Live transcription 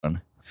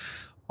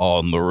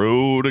on the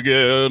road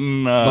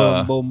again.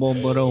 Boom, boom,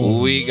 boom, boom.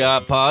 We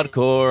got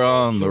podcore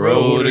on the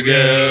road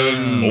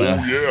again.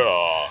 Oh,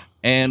 yeah.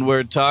 And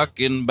we're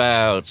talking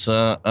about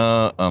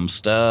some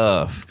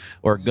stuff.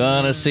 We're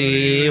gonna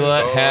see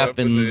what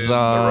happens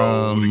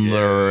on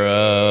the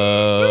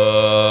road.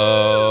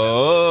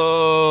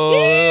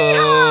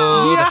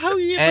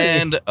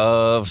 End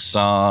of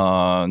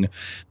song.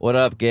 What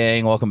up,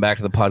 gang? Welcome back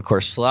to the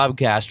Podcore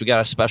Slobcast. We got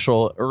a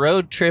special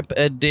road trip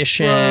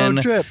edition.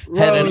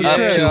 Heading up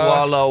to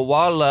Walla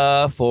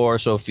Walla for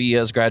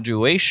Sophia's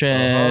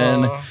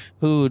graduation.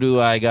 Who do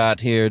I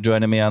got here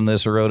joining me on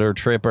this road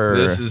tripper?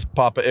 This is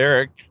Papa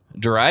Eric.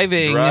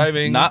 Driving.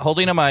 Not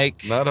holding a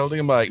mic. Not holding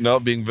a mic. No,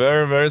 being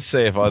very, very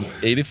safe on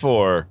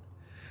 84.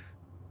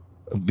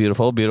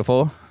 Beautiful,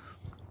 beautiful.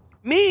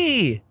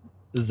 Me,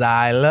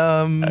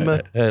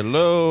 Xylem.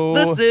 Hello.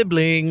 The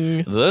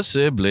sibling.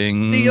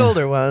 The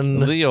older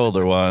one. The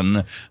older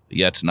one.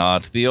 Yet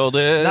not the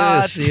oldest.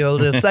 Not the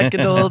oldest,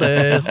 second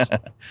oldest.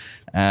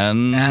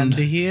 And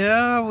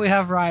here we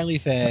have Riley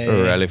Faye.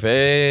 Riley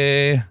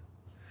Faye.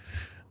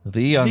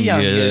 The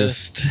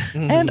youngest.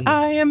 And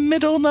I am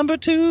middle number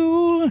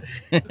 2.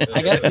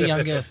 I guess the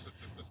youngest.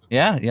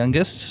 Yeah,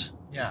 youngest.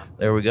 Yeah.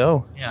 There we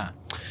go. Yeah.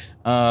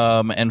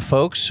 And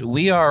folks,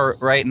 we are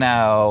right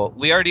now,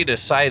 we already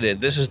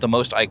decided this is the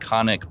most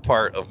iconic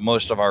part of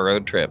most of our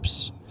road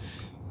trips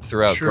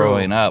throughout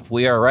growing up.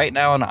 We are right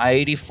now on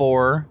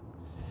I-84.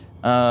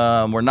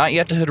 We're not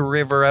yet to hit a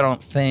river, I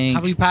don't think.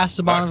 Have we passed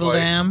the Bonneville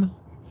Dam?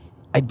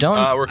 I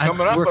don't. We're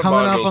coming up on the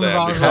Bonneville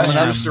Dam. We passed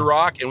Dam. Rooster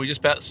Rock, and we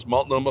just passed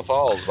Multnomah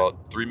Falls about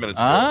 3 minutes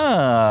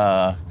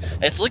ago.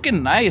 It's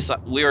looking nice.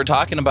 We were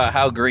talking about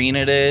how green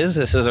it is.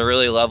 This is a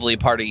really lovely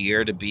part of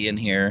year to be in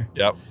here.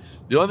 Yep.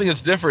 The only thing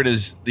that's different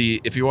is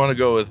if you want to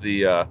go with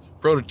the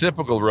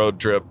prototypical road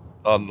trip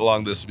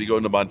along this, we go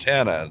into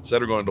Montana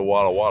instead of going to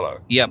Walla Walla.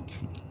 Yep.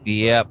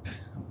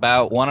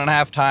 About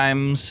 1.5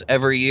 times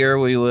every year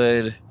we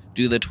would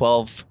do the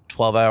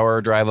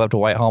 12-hour drive up to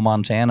Whitehall,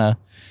 Montana.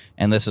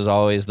 And this is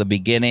always the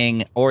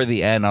beginning or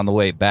the end on the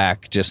way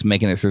back, just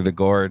making it through the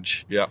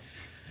gorge. Yeah.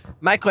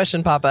 My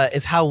question, Papa,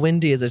 is how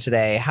windy is it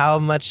today? How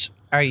much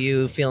are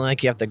you feeling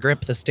like you have to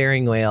grip the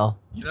steering wheel?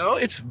 You know,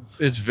 it's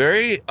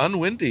very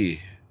unwindy.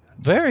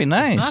 Very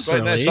nice. It's Quite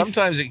not nice. really.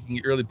 Sometimes it can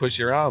really push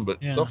you around, but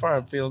Yeah. so far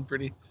I'm feeling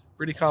pretty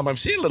calm. I'm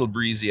seeing a little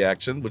breezy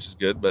action, which is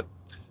good, but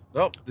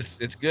no,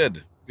 it's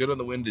good. Good on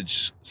the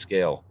windage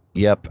scale.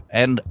 Yep.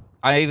 And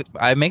I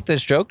make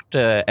this joke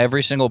to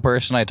every single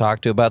person I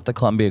talk to about the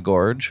Columbia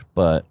Gorge,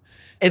 but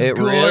It's it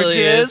gorgeous.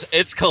 really is.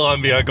 It's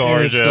Columbia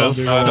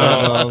Gorgeous.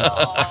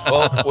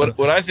 Well,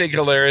 what I think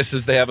hilarious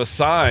is they have a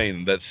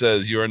sign that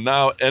says you are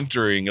now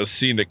entering a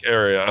scenic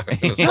area.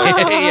 It's like,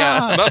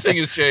 Yeah. nothing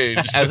has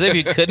changed. As if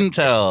you couldn't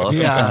tell.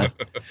 Yeah.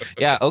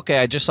 Yeah, okay,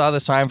 I just saw the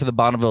sign for the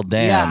Bonneville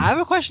Dam. Yeah, I have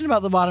a question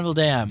about the Bonneville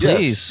Dam. Yeah.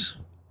 Please.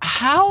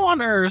 How on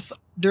earth,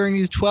 during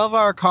these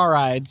 12-hour car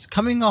rides,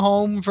 coming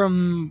home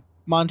from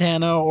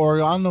Montana or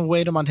on the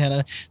way to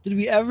Montana, did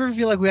we ever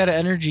feel like we had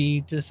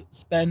energy to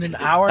spend an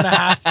hour and a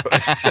half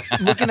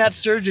looking at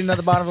sturgeon at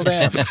the Bonneville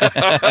Dam?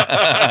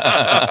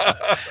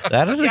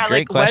 That is a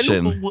great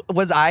question. When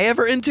was I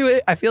ever into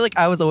it? I feel like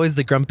I was always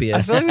the I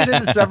grumpiest. feel like we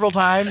did it several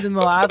times in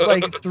the last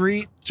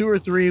two or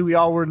three. We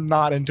all were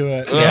not into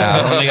it.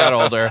 Yeah, when we got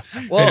older.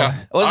 Well,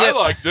 was I it?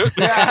 liked it.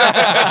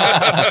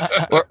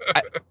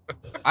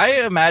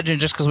 I imagine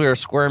just because we were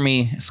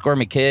squirmy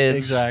kids.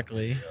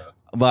 Exactly.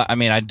 But I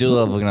mean, I do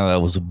love looking at that.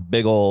 It was a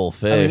big old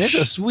fish. I mean, it's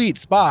a sweet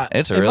spot.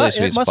 It's a really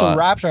sweet It must spot. have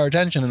wrapped our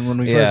attention when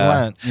we first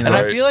went. You know? And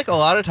I Right. feel like a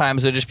lot of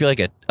times it'd just be like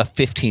a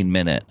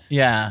 15-minute.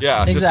 Yeah. Yeah,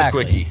 just a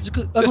exactly. quickie. Just a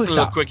Just a quick little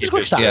stop. quickie Just a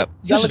quick fish. stop. Yep.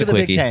 You gotta Just look a at the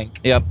big quickie. tank.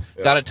 Yep.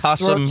 Gotta toss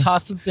some.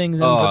 Toss some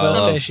things in Oh, for the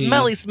some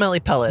fishies. smelly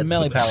pellets.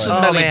 Smelly pellets. Oh,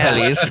 smelly man.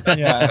 pellies.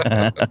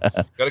 Yeah.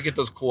 Gotta get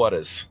those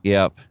quarters.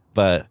 Yep.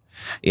 But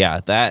yeah,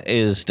 that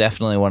is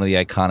definitely one of the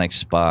iconic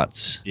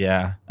spots.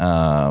 Yeah.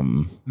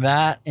 Um,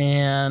 That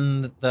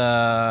and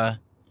the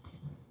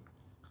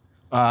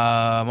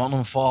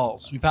Multnomah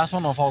Falls. We passed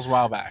Multnomah Falls a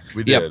while back.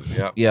 We Yep. did.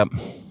 Yeah. yep.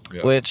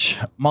 Yeah. Which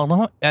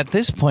Multnomah, at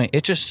this point,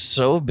 it's just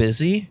so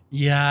busy.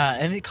 Yeah,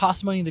 and it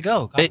costs money to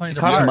go. It money to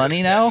costs park.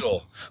 money now.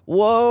 Schedule.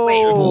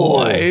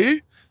 Whoa.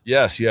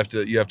 Yes, you have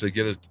to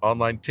get an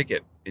online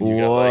ticket, and you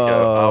got like an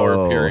hour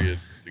Whoa. period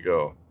to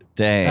go.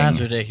 Dang. That's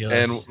ridiculous.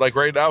 And like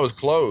right now it's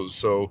closed,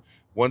 so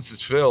once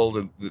it's filled,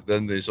 and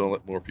then they just don't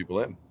let more people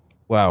in.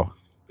 Wow.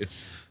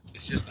 It's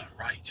just not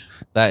right.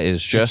 That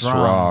is just wrong.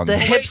 wrong. The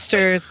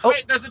hipsters. Oh,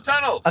 Wait, there's a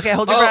tunnel. okay,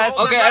 hold your breath.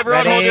 Okay,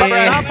 everyone hold Ready? your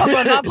breath. Not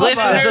Papa, not Papa.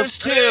 Listeners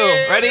too.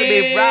 Ready?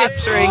 It's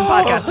a rapturing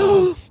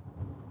podcast.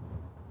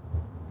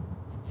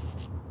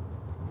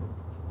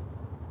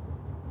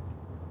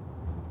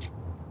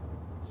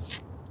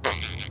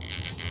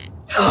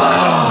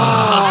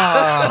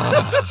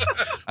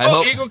 I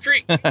hope. Eagle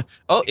Creek.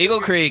 Oh,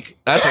 Eagle Creek.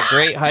 That's a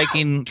great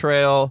hiking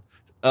trail.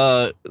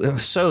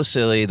 So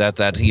silly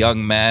that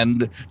young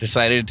man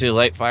decided to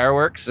light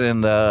fireworks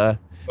and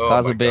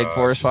cause my a big gosh.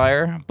 forest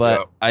fire. But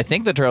Yep. I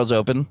think the trail's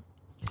open.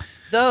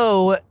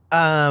 Though,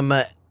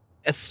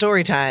 a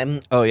story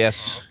time. Oh,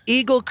 yes.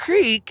 Eagle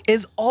Creek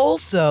is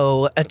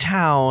also a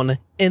town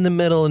in the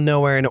middle of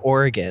nowhere in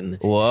Oregon.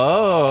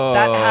 Whoa.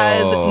 That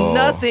has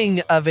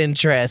nothing of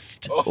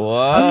interest.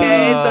 Whoa.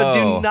 Okay, so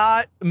do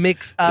not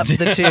mix up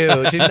the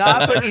two. Do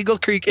not put Eagle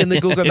Creek in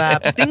the Google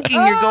Maps thinking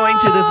you're going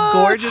to this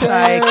gorgeous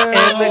hike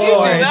in the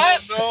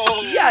gorge.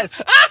 No.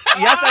 Yes.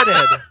 Yes, I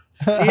did.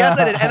 Yes,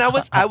 I did. And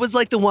I was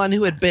like the one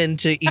who had been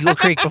to Eagle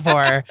Creek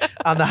before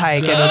on the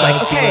hike and was like,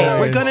 okay,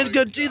 we're going to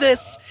go do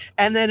this.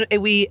 And then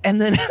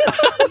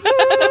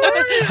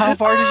How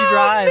far did you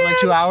drive? Like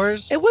 2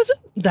 hours? It wasn't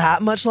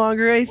that much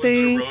longer, I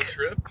think. Was it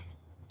a road trip?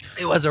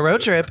 It was a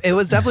road trip. It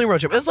was definitely a road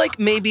trip. It was like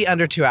maybe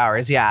under 2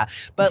 hours, yeah.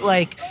 But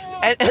like,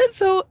 and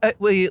so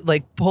we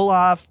like pull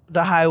off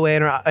the highway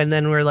and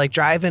then we're like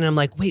driving. And I'm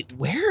like, wait,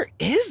 where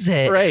is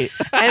it? Right.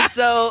 And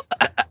so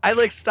I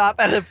like stop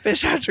at a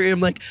fish hatchery. I'm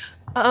like,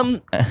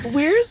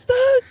 where's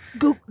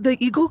the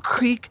Eagle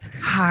Creek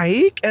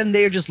hike? And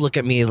they just look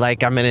at me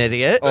like I'm an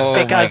idiot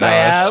because I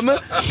am.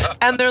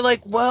 And they're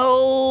like,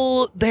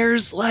 well,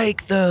 there's what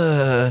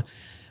do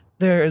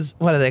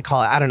they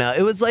call it? I don't know.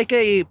 It was like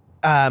a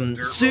it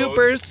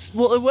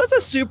was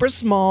a super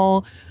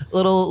small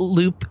little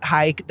loop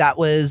hike that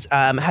was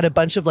had a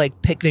bunch of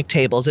like picnic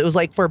tables. It was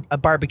like for a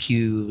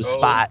barbecue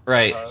spot.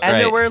 Right.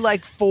 And there were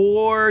like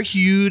 4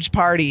 huge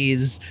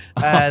parties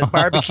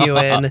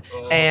barbecuing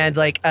and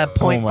like a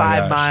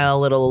 0.5 mile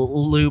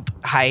little loop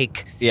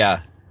hike.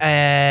 Yeah.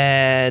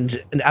 And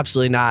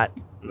absolutely not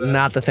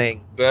the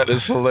thing. That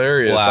is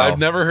hilarious. Wow. I've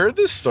never heard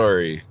this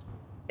story.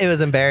 It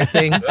was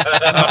embarrassing.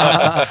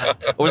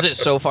 Was it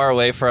so far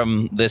away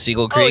from this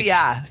Eagle Creek?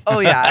 Oh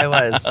yeah, it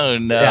was. Oh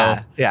no.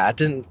 Yeah, it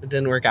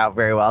didn't work out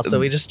very well. So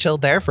we just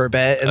chilled there for a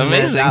bit and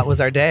Amazing. that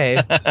was our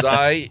day.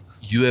 Zai,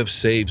 you have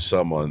saved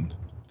someone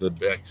the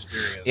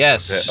experience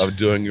Yes. of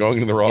going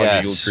in the wrong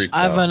Yes. Eagle Creek.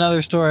 I have now.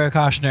 another story, a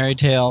cautionary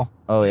tale.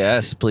 Oh,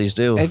 yes. Please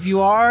do. If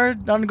you are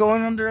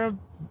going under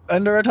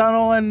a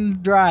tunnel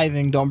and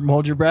driving, don't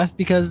hold your breath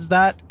because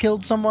that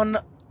killed someone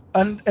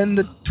in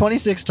the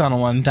 26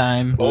 tunnel one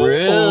time.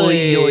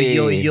 Really?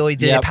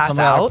 Did it pass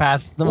out?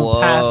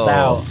 Someone passed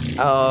out.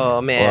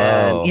 Oh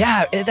man. Whoa.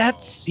 Yeah,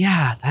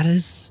 that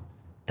is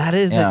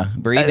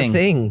Breathing. a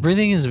thing.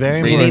 Breathing is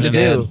very Breathing We is need to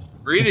important.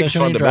 do. Breathing's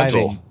Especially when you're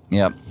fundamental.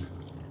 Yep.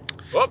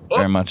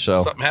 Very much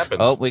so. Something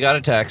happened. Oh, we got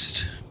a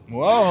text.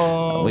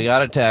 Whoa. We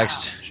got a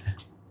text.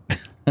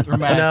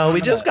 No,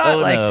 we just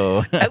got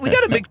no. we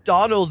got a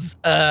McDonald's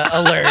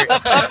alert.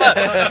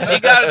 You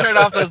got to turn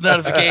off those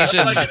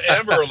notifications. It's like an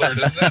Amber Alert,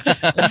 isn't it?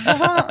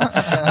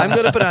 I'm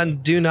gonna put on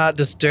do not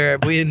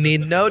disturb. We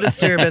need no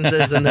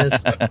disturbances in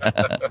this.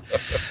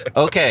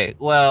 Okay,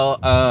 well,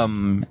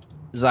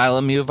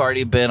 Xylem, you've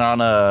already been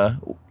on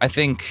I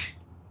think,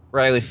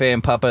 Riley, Faye,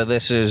 and Pappa,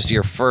 this is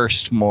your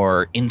first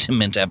more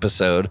intimate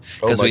episode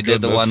because my we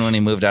did the goodness. one when he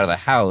moved out of the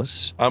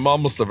house. I'm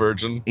almost a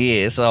virgin.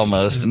 Yes,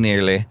 almost,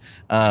 nearly.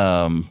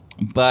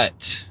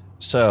 But,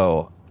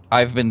 so,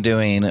 I've been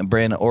doing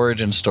Bryn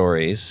origin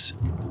stories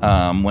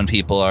when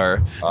people are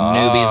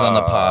newbies on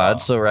the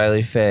pod. So,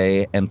 Riley,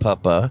 Faye, and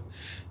Pappa,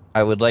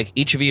 I would like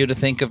each of you to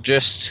think of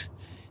just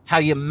how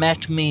you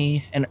met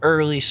me, an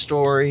early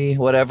story,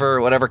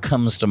 whatever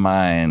comes to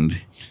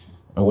mind.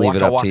 I'll leave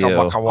it up to you.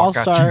 I'll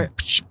start.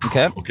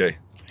 Okay. Okay.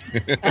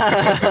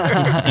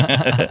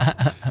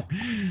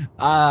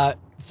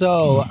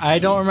 So I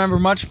don't remember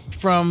much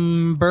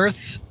from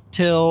birth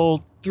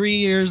till 3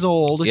 years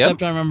old, Yep.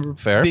 except I remember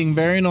Fair. being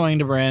very annoying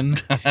to Bryn.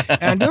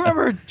 And I do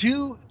remember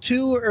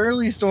two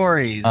early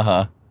stories.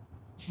 Uh-huh.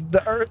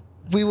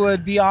 We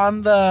would be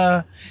on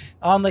the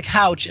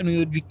couch and we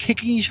would be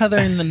kicking each other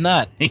in the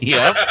nuts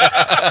Yep.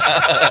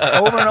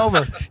 over and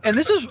over. And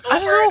this was I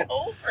don't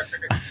know.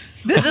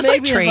 Is this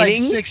like maybe is training?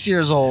 6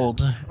 years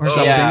old or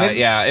something. Yeah, Maybe-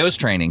 yeah, it was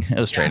training. It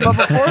was training.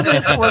 But before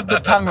this was the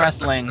tongue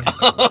wrestling.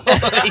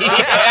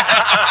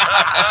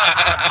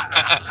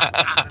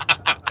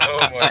 Oh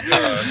my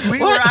god. We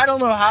were, I don't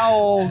know how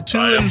old, 2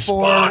 and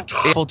 4,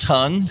 Full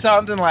tongue.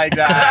 something like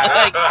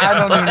that. I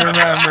don't even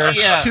remember.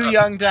 Yeah. Too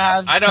young to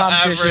have I don't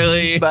have competitions,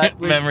 really but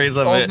we're memories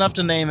of old it. enough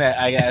to name it,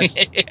 I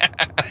guess.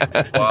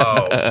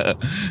 Wow.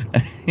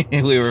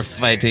 We were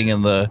fighting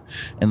in the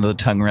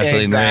tongue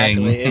wrestling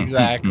ring.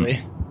 Exactly.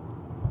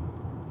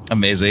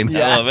 Amazing.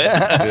 Yeah. I love it.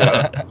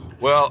 Yeah.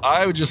 Well,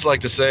 I would just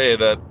like to say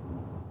that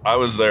I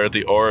was there at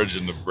the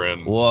origin of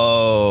Bryn.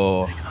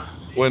 Whoa.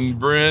 When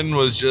Bryn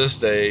was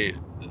just a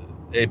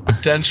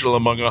potential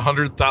among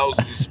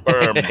 100,000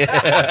 sperm.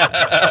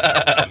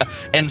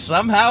 And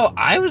somehow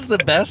I was the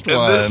best And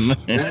one. this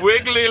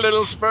wiggly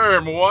little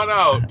sperm won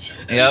out.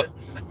 Yep.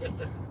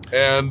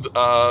 And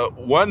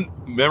one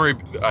memory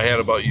I had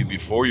about you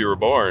before you were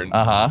born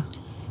Uh-huh.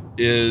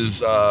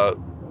 is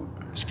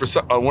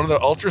one of the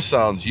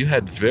ultrasounds, you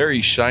had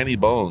very shiny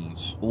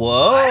bones.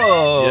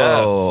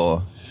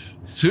 Whoa.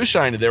 It's too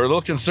shiny. They were a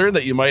little concerned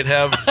that you might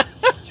have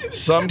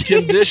some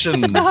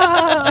condition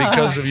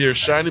because of your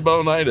shiny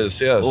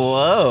bonitis. Yes.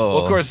 Whoa. Well,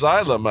 of course,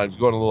 Xylem, I'm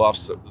going a little off.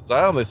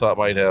 Xylem, they thought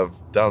might have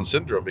Down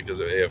syndrome because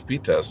of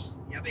AFP tests.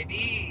 Yeah,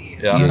 baby.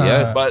 Yeah.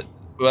 Yeah. But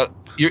but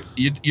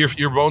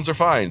your bones are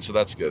fine, so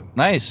that's good.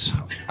 Nice.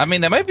 I mean,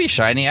 they might be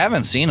shiny. I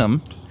haven't seen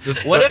them.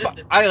 What if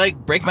I like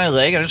break my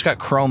leg and I just got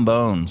chrome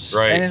bones?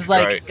 Right. And it's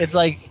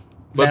like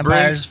But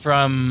vampires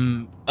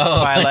from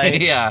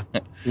Twilight. Yeah.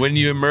 When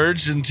you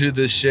emerged into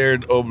the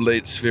shared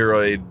oblate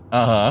spheroid,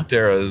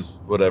 Terra,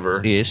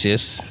 whatever.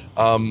 Yes.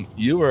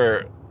 You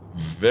were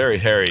very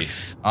hairy.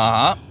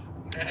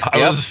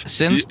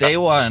 Since day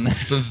one.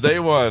 Since day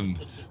one.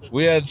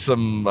 We had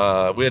some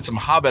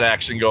Hobbit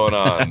action going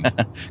on.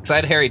 Because I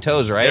had hairy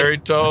toes, right? Hairy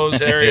toes,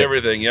 hairy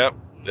everything. Yep.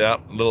 A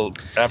little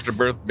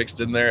afterbirth mixed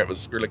in there. It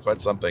was really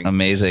quite something.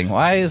 Amazing.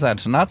 Why is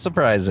that not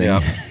surprising?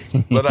 Yeah.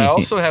 But I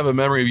also have a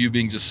memory of you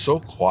being just so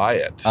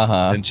quiet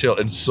and chill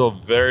and so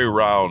very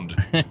round.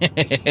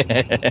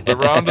 The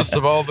roundest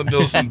of all the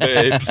Nilsen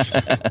babes.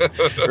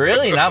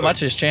 Really? Not much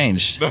has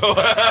changed. No.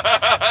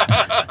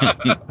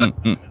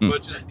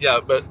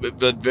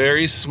 but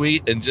very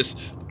sweet and just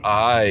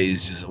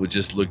eyes would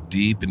just look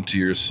deep into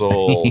your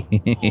soul.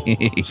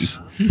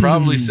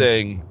 Probably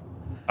saying,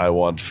 I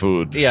want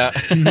food. Yeah.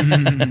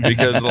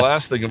 Because the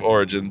last thing of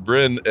origin,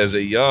 Bryn, as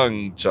a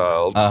young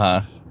child,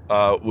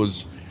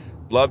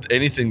 loved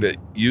anything that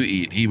you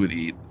eat, he would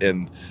eat.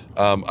 And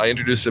I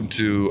introduced him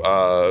to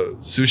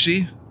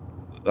sushi,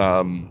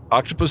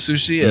 octopus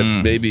sushi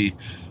at maybe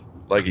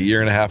like a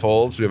year and a half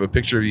old. So we have a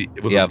picture of you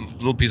with a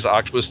little piece of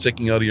octopus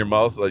sticking out of your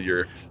mouth on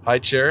your high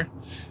chair.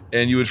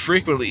 And you would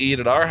frequently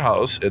eat at our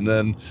house and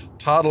then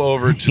toddle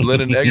over to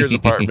Lynn and Egger's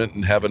apartment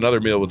and have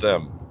another meal with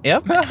them.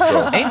 Yep.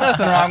 So, ain't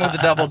nothing wrong with the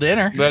double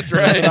dinner. That's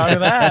right. Nothing wrong with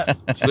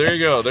that. So there you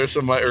go. There's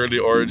some of my early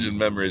origin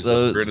memories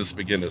of Brynnis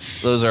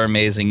McGinnis. Those are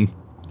amazing.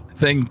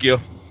 Thank you.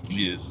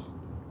 Yes.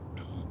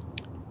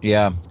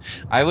 Yeah.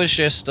 I was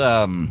just,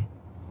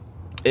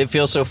 it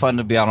feels so fun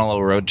to be on a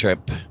little road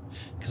trip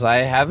because I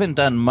haven't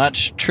done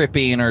much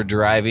tripping or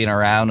driving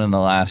around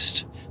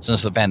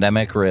since the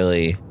pandemic,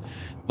 really.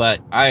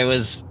 But I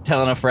was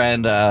telling a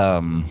friend,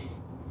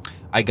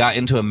 I got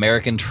into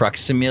American Truck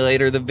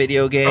Simulator, the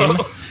video game,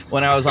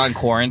 when I was on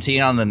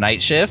quarantine on the night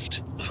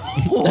shift.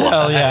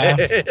 Hell yeah.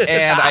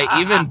 And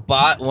I even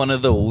bought one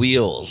of the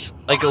wheels,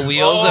 like a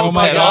wheels and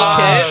my pedal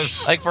gosh.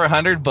 kit, like for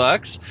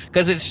 $100,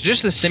 because it's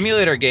just a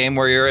simulator game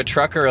where you're a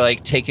trucker,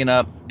 like taking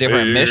up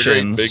different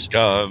missions. Big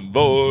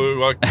convoy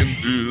walking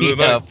through the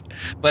night.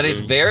 But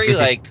it's very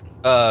like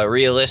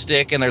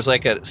realistic, and there's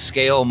like a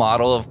scale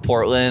model of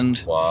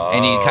Portland. Wow.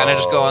 And you kind of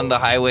just go on the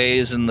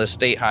highways and the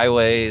state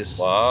highways.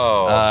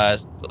 Wow.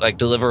 Like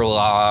deliver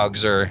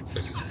logs or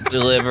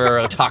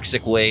deliver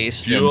toxic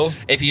waste. Fuel. And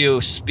if you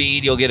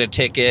speed, you'll get a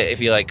ticket. If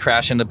you like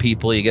crash into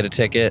people, you get a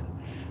ticket.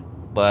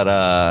 But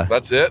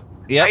that's it?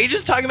 yeah. Are you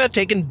just talking about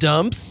taking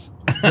dumps?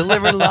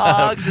 Deliver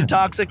logs and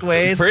toxic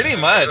waste? Pretty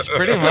much.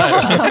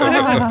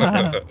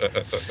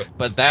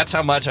 But that's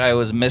how much I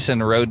was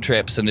missing road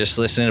trips and just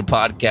listening to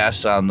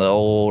podcasts on the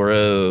old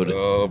road.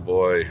 Oh,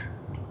 boy.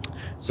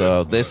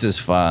 So this is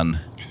fun.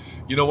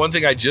 You know, one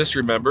thing I just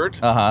remembered.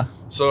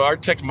 So our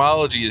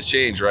technology has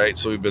changed, right?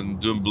 So we've been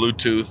doing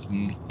Bluetooth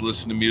and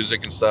listening to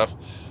music and stuff.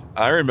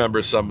 I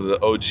remember some of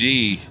the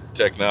OG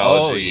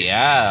technology. Oh,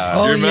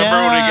 yeah. You remember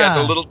when we got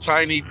the yeah. little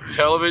tiny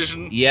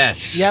television?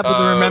 Yes. Yeah,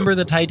 but remember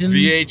the Titans?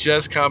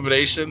 VHS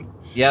combination?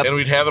 Yep. And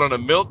we'd have it on a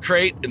milk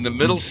crate in the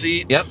middle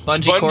seat. Yep.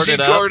 Bungee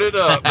corded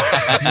up.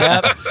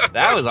 Yep.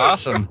 That was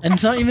awesome. And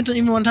so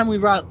even one time we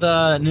brought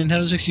the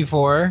Nintendo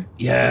 64.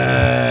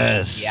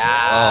 Yes. Yeah.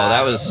 Oh,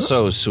 that was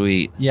so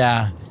sweet.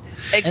 Yeah.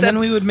 Except And then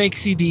we would make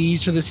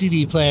CDs for the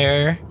CD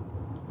player.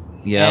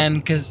 Yeah.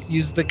 And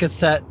use the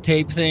cassette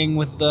tape thing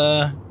with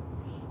the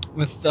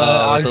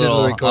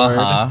auxiliary cord.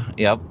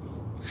 Yep.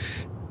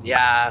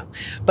 yeah,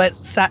 but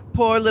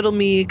poor little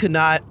me could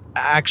not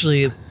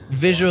actually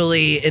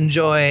visually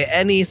enjoy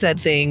any said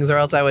things, or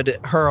else I would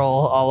hurl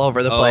all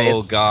over the place.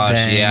 Oh gosh,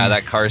 Dang. yeah,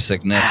 that car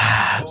sickness.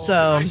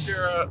 So, Can I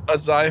share a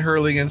Zai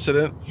hurling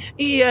incident?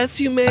 yes,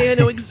 you may. I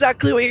know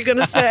exactly what you're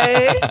gonna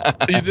say.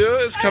 You do?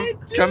 It's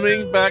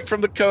coming back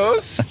from the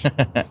coast?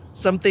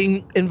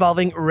 Something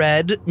involving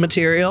red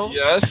material.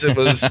 Yes, it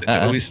was.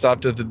 We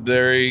stopped at the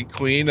Dairy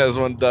Queen, as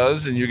one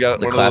does, and you got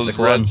The one of those classic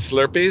red one.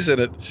 Slurpees, and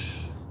it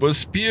was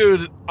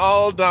spewed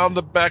all down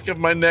the back of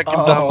my neck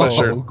and down my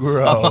shirt.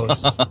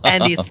 gross.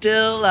 And he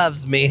still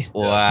loves me. And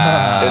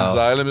Wow.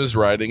 Xylem is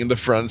riding in the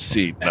front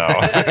seat now.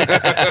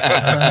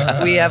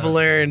 We have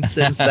learned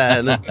since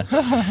then.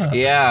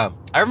 Yeah.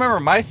 I remember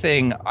my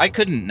thing, I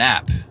couldn't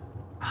nap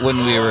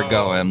when we were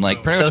going.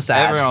 Like pretty So much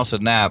sad. everyone else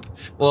would nap.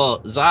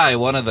 Well, Zai,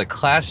 one of the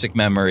classic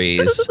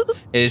memories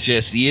is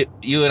just you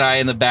and I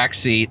in the back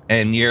seat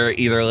and your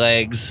either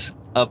legs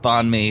up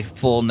on me,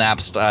 full nap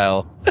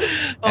style. And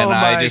Oh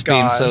I my just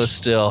being so gosh.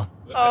 still.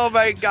 Oh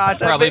my gosh.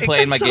 Probably it's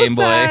playing my so Game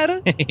Boy. sad.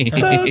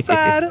 So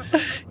sad.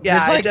 Yeah,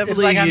 it's like, I definitely it's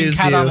like having used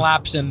cat you. on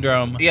lap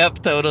syndrome.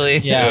 Yep, totally.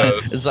 Yeah.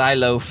 Zai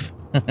loaf.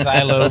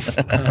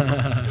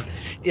 Xyloaf.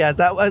 Yes,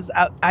 that was.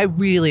 I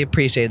really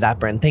appreciate that,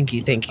 Bryn. Thank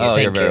you. Thank you. Oh,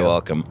 thank you're very you.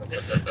 welcome.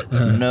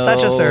 No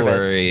Such a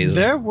service. worries.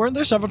 Weren't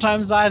there several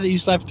times, Zai, that you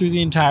slept through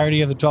the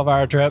entirety of the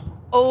 12-hour trip?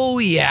 Oh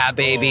yeah,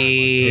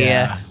 baby.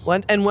 Yeah.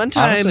 One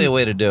time. Honestly, a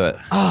way to do it.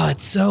 Oh,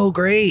 it's so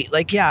great.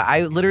 Like, yeah,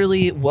 I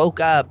literally woke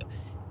up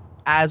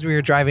as we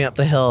were driving up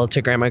the hill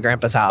to Grandma and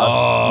Grandpa's house.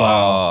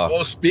 Oh,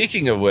 Well,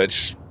 speaking of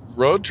which,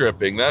 road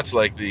tripping, that's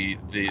like the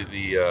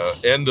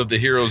end of the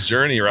hero's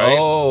journey, right?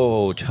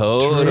 Oh,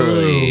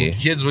 totally.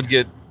 Kids would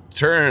get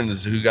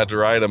turns who got to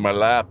ride on my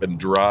lap and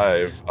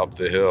drive up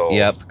the hill.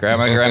 Yep.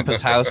 Grandma and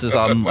Grandpa's house is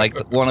on like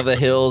one of the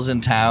hills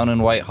in town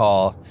in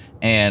Whitehall,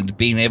 and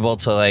being able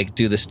to like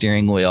do the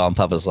steering wheel on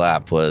Papa's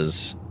lap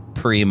was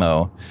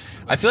primo.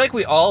 I feel like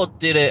we all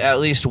did it at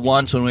least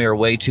once when we were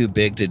way too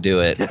big to do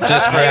it.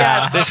 Just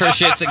for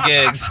shits and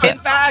gigs. In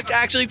fact,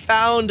 I actually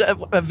found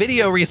a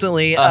video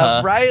recently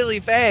of Riley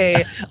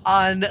Faye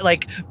on,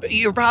 like,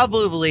 you're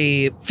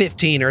probably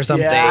 15 or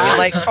something.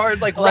 Yeah. Or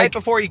right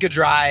before you could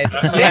drive.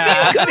 Maybe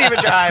you couldn't even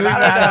drive.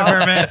 I don't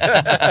know.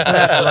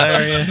 That's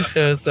hilarious.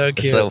 It was so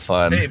cute. So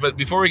fun. Hey, but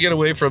before we get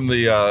away from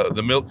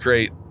the milk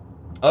crate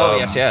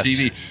yes.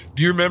 TV,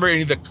 do you remember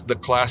any of the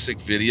classic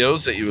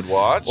videos that you would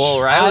watch?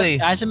 Well,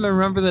 Riley. I just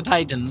remember the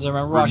Titans. I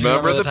remember watching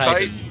Remember the the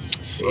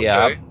Titans. Okay.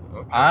 Yeah.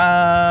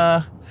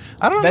 I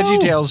don't know. Veggie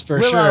Tales for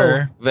Willow.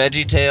 sure.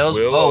 Veggie Tales.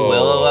 Willow. Oh,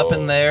 Willow up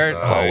in there.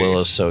 Nice. Oh,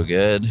 Willow's so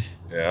good.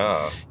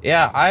 Yeah.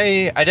 Yeah,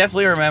 I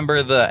definitely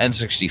remember the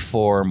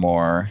N64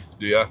 more.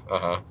 Yeah.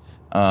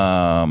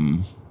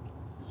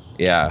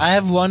 Yeah. I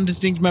have one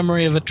distinct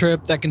memory of a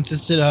trip that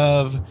consisted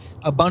of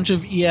a bunch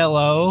of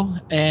ELO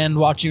and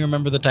watching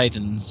Remember the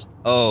Titans.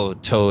 Oh,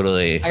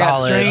 totally. I got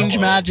Solid. Strange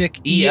Magic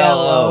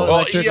ELO.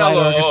 Electric Light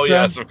ELO. Orchestra. Oh,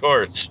 yes, of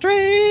course.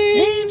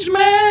 Strange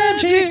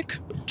magic.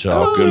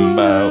 Talking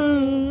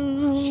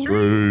about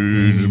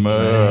strange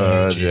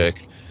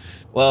magic.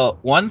 Well,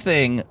 one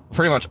thing,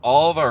 pretty much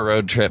all of our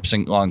road trips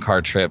and long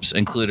car trips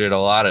included a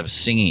lot of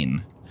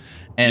singing.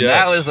 And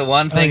Yes. that was the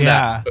one thing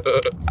yeah.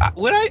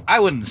 that I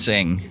wouldn't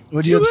sing.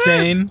 Would you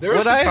abstain? There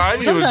was Would a I? time you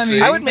would Sometimes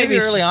sing. I would maybe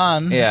maybe early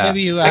on. Yeah.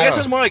 Maybe you. I guess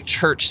it's more like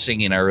church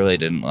singing I really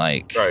didn't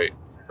like. Right.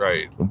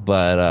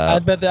 But I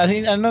bet.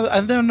 I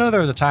know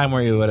there was a time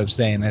where you would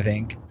abstain. I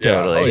think.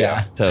 totally. Oh,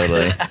 yeah.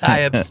 Totally.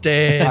 I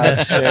abstain. I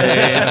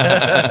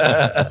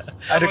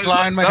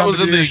declined my That was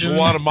in the contribution.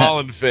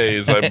 Guatemalan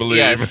phase, I believe.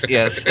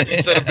 Yes.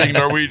 Instead of being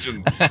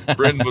Norwegian,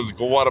 Brendan was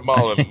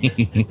Guatemalan.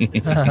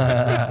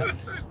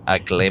 I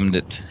claimed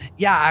it.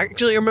 Yeah, I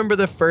actually remember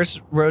the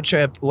first road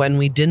trip when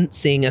we didn't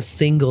sing a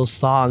single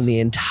song the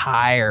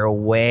entire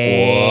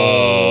way.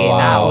 Whoa.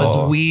 That Wow. was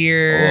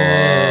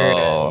weird.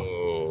 Whoa.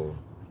 Oh.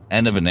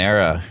 End of an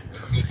era.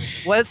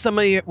 What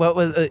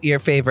was your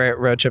favorite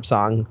road trip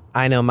song?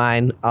 I know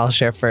mine. I'll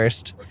share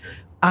first. Okay.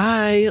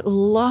 I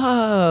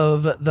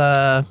love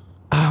the.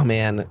 Oh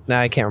man, now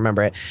I can't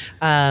remember it.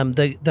 How's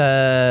it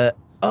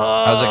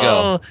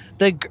go?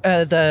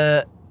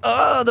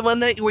 The one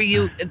that where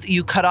you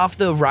cut off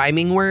the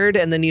rhyming word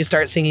and then you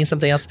start singing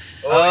something else.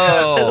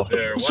 Oh. yes.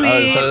 There was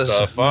Sweet.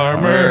 a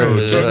farmer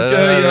who took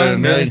a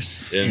young miss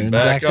in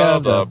back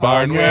of the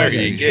barn where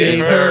he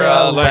gave her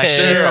a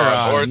lecture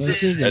on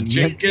horses and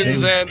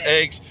chickens and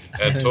eggs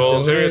and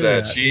told her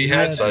that she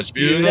had such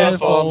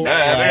beautiful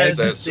manners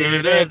that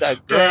suited a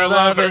girl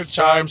of her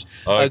charms,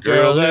 a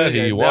girl that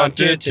he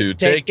wanted to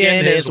take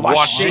in his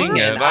washing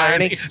and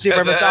ironing.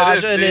 Super That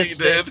is she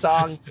misogynistic did.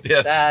 song.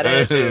 Yeah. That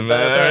is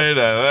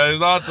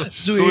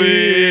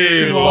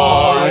Sweet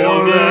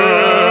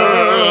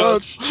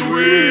violets,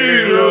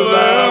 sweeter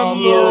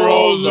than the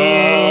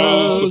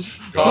roses,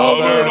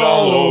 covered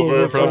all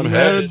over from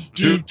head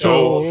to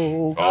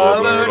toe,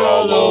 covered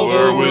all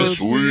over with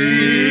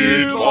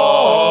sweet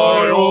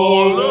violets.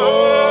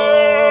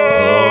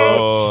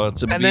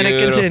 And then it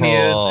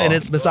continues in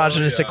its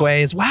misogynistic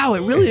ways. Wow,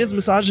 it really is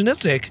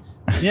misogynistic.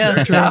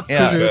 Yeah, true.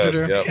 Yeah.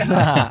 True. Yep. Like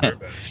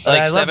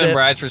I loved Seven it.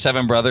 Brides for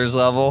Seven Brothers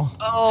level.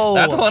 Oh,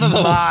 That's one of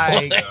the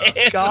my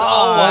It's God.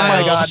 Oh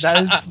my god, that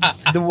is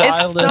the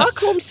It's wildest.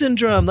 Stockholm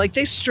syndrome. Like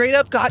they straight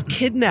up got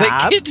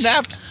kidnapped. They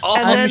kidnapped all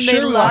And I'm then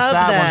sure they we watched love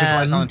that once or them.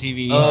 twice on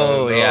TV.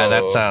 Oh, yeah,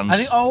 that sounds. I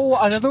think. Oh,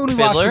 another one we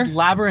Fiddler? watched was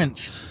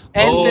Labyrinth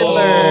and Oh.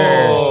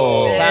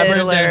 Fiddler.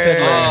 Labyrinth and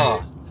Fiddler.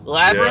 Oh,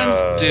 Labyrinth,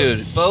 Yes. dude.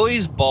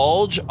 Bowie's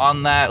bulge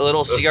on that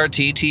little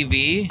CRT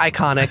TV.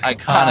 Iconic.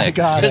 Iconic.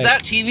 Iconic. Because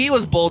that TV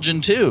was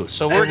bulging too.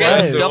 So we're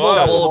getting was. double It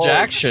was. bulge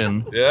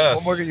action. Yes.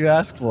 What more could you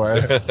ask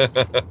for?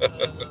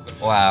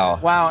 Wow.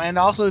 Wow, and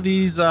also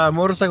these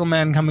motorcycle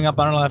men coming up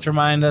on our left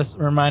remind us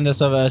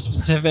of a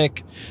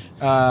specific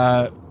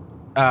road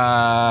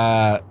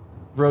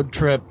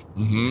trip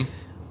Mm-hmm.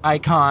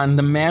 icon,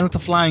 the man with the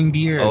flying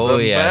beard. Oh,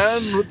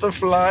 yes. Man with the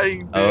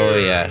flying beard. Oh,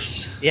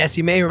 yes. Yes,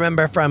 you may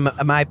remember from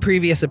my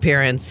previous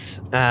appearance,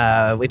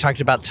 we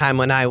talked about the time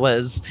when I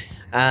was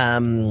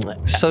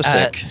So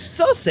sick.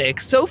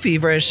 so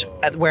feverish,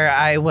 where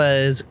I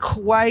was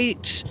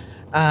quite,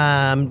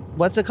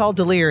 what's it called?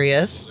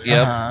 Delirious.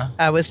 Yep.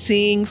 I was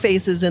seeing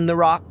faces in the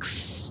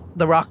rocks,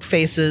 the rock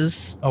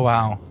faces. Oh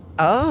wow.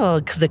 Oh,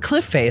 the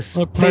cliff face.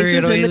 Look,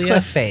 Faces in the Mariotta.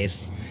 cliff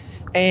face.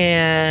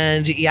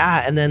 And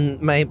yeah, and then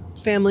my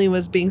family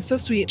was being so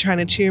sweet, trying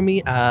to cheer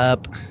me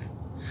up.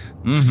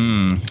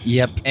 Mm-hmm.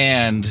 Yep.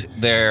 And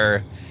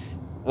they're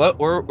what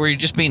were you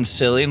just being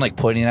silly and like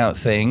pointing out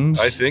things?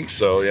 I think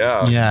so,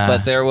 yeah. Yeah.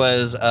 But there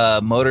was a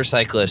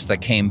motorcyclist that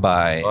came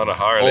by. On a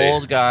Harley.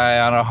 Old guy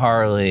on a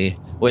Harley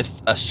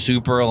with a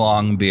super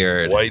long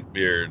beard. White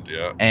beard,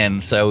 yeah.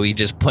 And so we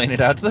just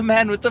pointed out to the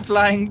man with the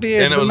flying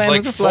beard. And it the was man like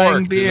with the flying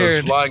forked, and it was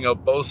beard. flying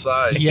out both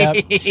sides. Yep.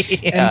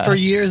 Yeah. And for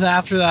years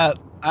after that,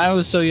 I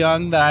was so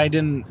young that I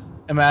didn't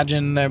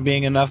imagine there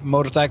being enough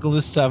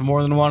motorcyclists to have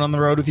more than one on the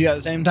road with you at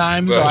the same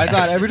time. So I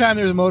thought every time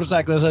there was a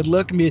motorcyclist, I'd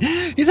look and be,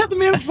 is that the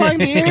man with the flying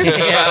beard?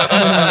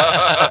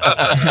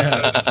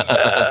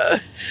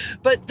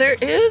 But there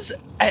is,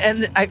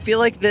 and I feel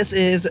like this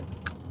is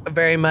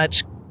very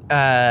much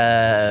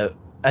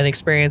an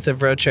experience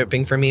of road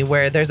tripping for me,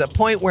 where there's a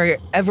point where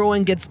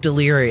everyone gets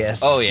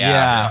delirious. Oh,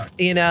 yeah.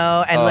 You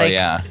know, and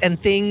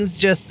and things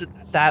just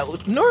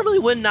that normally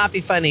would not be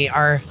funny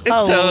are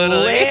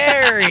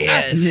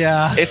hilarious.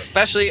 Yeah.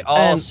 Especially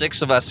all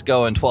 6 of us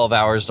going 12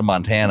 hours to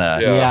Montana.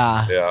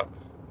 Yeah.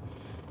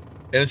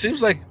 And it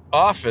seems like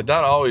often,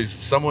 not always,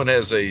 someone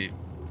has a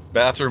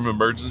bathroom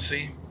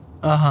emergency.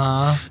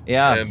 Uh-huh.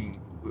 Yeah. And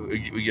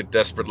we get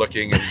desperate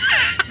looking and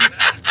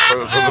for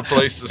the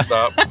place to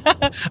stop.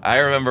 I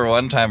remember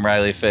one time,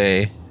 Riley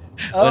Faye,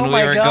 Oh when we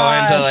my were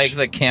gosh. going to like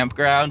the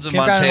campgrounds in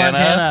Campground in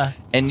Montana.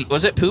 And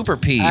was it poop or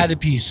pee? I had to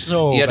pee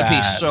so You had to pee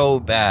bad. so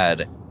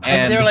bad.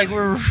 And they were like,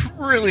 we're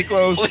really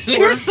close. We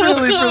We're were so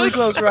really close.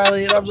 close,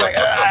 Riley. And I was like,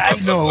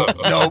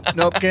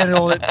 nope, can't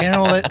hold it.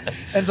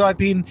 And so I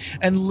peed,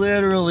 and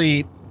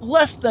literally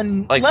less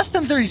than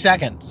 30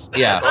 seconds.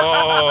 Yeah.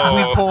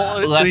 We pull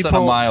Less than a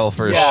mile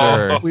for yeah,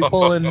 sure. We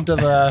pull into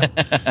the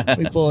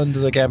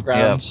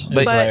campgrounds. Yeah.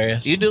 It's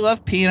hilarious. You do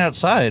love peeing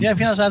outside. Yeah,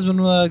 peeing outside's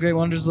been one of the great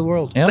wonders of the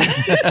world. Yep.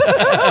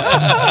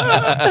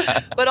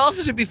 But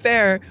also, to be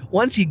fair,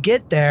 once you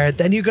get there,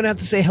 then you're going to have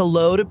to say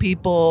hello to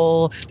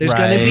people. There's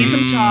going to be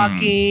some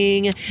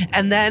talking.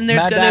 And then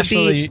there's Mad going Dash to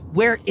be, really-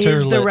 where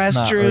is the Turlet's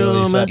not really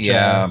restroom? such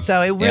Yeah.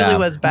 So it really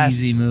was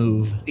best. Easy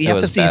move. You have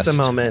to seize the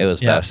moment. It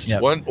was Yep, best.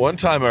 yep. One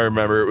time I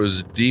remember it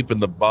was deep in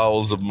the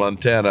bowels of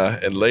Montana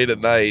and late at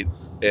night,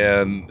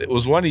 and it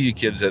was one of you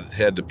kids that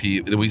had to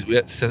pee. We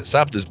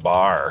stopped at this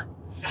bar.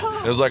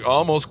 It was like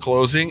almost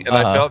closing, and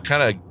I felt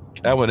kind of,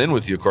 I went in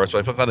with you, of course, but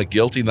I felt kind of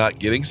guilty not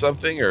getting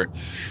something,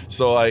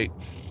 so I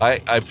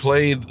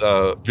played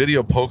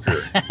video poker.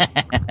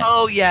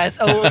 Oh, yes.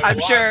 Oh, I'm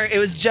sure it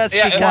was just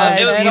Yeah, because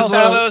it was you one of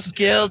felt those-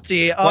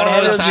 guilty. one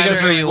of those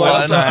times where you I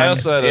won.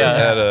 also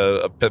had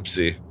a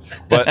Pepsi,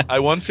 but I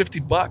won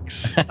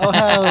 $50. Oh,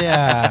 hell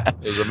yeah.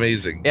 It was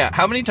amazing. Yeah.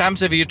 How many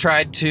times have you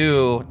tried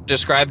to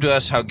describe to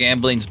us how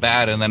gambling's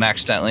bad and then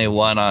accidentally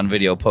won on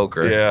video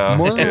poker? Yeah.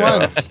 More than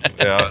once.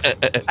 Yeah.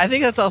 I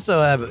think that's also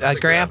a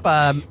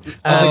grandpa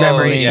That's a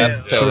memory.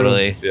 Yeah, too.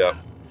 totally. Yeah.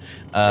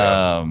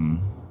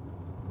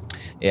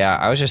 Yeah,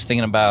 I was just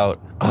thinking about.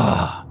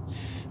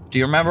 Do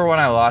you remember when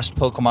I lost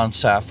Pokemon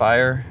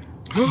Sapphire?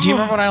 Do you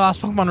remember when I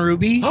lost Pokemon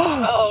Ruby?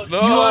 Oh,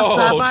 no. You lost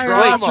Sapphire,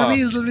 I lost trauma.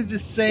 Ruby. It was literally the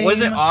same.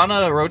 Was it on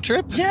a road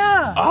trip?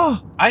 Yeah.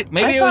 Oh,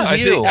 maybe it was thought-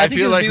 you. I think it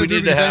feel was like me we with need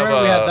Ruby, to 'cause I have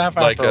remember we had a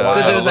Sapphire like for a while.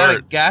 Because it was at a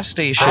alert. gas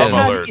station. I've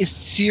had alert. a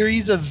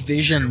series of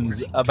visions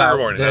Trigger about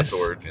warning, this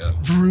that's the word.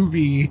 Yeah.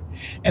 Ruby,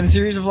 and a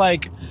series of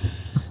like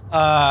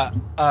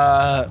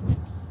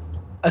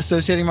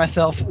associating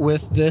myself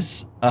with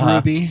this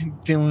Ruby,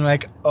 feeling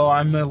like, oh,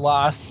 I'm a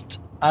lost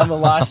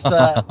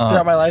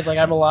throughout my life, like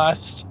I'm a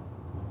lost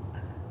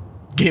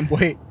Game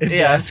Boy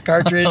Advance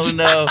cartridge. Oh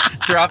no!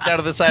 Dropped out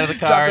of the side of the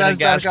car Dropped in out a of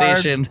the side gas of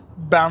the car. sation.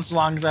 Bounced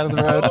along the side of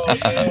the road.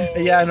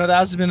 Yeah, no, that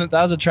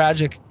was a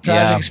tragic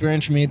Yeah.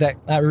 experience for me. That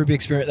Ruby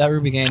experience, that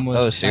Ruby game was.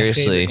 Oh, my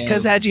seriously? favorite game.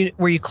 Because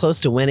were you close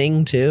to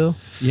winning too?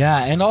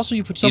 Yeah, and also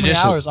you put so You many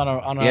just- hours on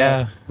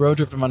a road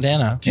trip to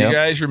Montana. Do you Yep.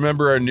 guys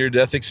remember our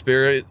near-death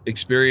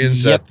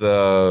experience Yep.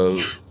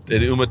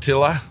 in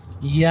Umatilla?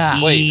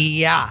 Yeah. Wait.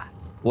 Yeah.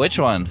 Which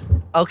one?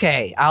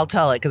 Okay, I'll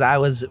tell it because I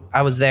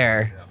was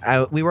there.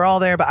 We were all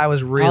there, but I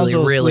was I really,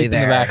 was really asleep in the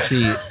there. back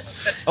seat.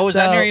 Oh, was So-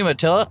 that near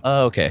Umatilla?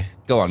 Oh, okay.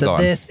 Go on. So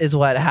this is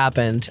what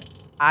happened.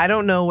 I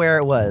don't know where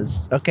it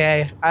was.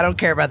 Okay, I don't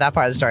care about that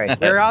part of the story.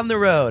 We're on the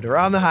road. We're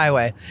on the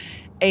highway,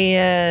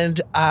 and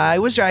I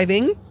was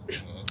driving,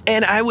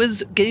 and I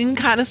was getting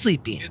kind of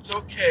sleepy. It's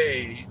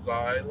okay,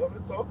 Xylem.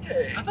 It's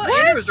okay. I thought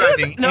Andrew was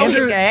driving. No,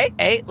 Andrew,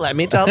 hey, let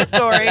me tell the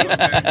story.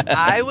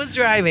 I was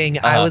driving.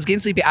 I was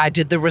getting sleepy. I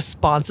did the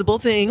responsible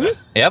thing,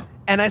 Yep.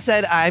 and I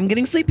said, I'm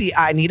getting sleepy.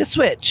 I need a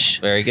switch.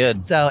 Very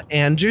good. So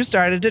Andrew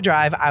started to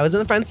drive. I was in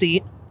the front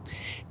seat.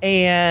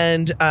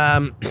 And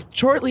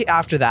shortly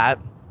after that,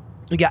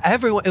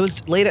 everyone, it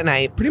was late at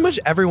night. Pretty much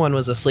everyone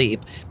was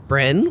asleep.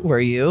 Bryn, were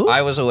you?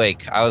 I was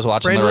awake. I was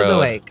watching Bryn the road. was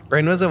awake.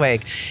 Bryn was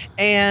awake.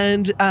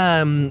 And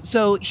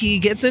so he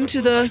gets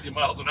into the... 90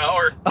 miles an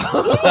hour.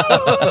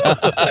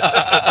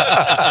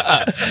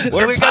 We're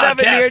We're going to have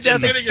a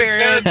near-death podcasting.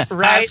 experience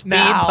right Speed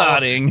now.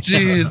 potting.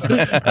 Jeez.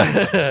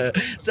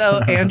 So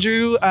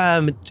Andrew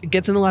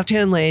gets in the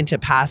left-hand lane to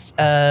pass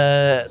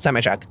a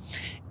semi-truck.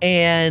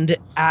 And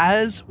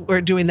as we're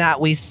doing that,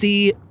 we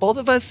see both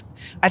of us,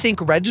 I think,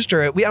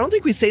 register it. I don't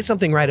think we say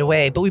something right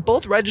away, but we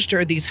both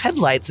register these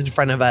headlights in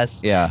front of us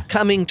us Yeah.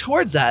 coming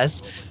towards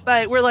us.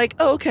 But we're like,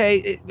 oh,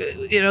 okay,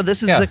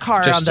 this is the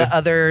car on the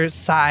other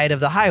side of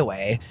the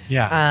highway.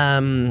 Yeah.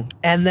 And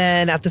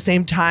then at the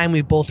same time,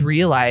 we both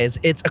realize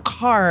it's a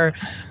car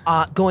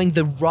going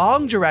the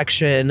wrong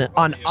direction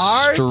on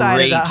our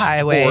side of the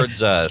highway,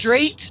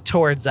 straight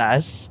towards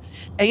us,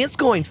 and it's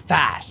going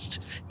fast.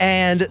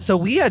 And so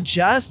we had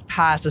just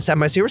passed a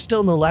semi, so we were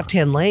still in the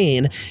left-hand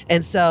lane.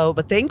 And so,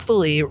 but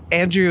thankfully,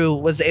 Andrew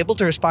was able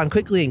to respond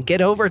quickly and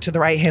get over to the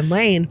right-hand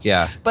lane.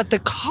 Yeah. But the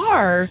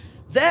car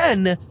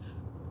then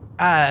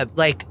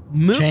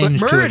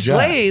merged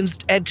lanes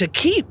and to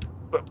keep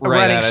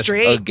running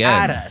straight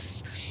at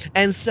us.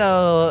 And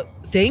so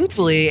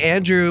thankfully,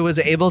 Andrew was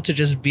able to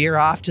just veer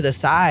off to the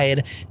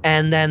side,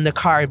 and then the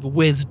car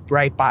whizzed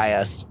right by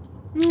us.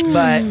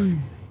 But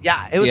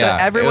yeah, it was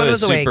everyone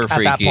was awake at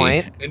that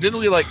point. And didn't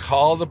we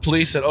call the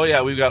police and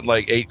we've got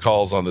 8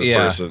 calls on this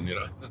person,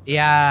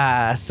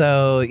 Yeah.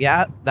 So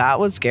that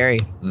was scary.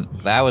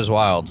 That was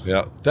wild.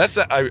 Yeah. That's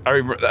I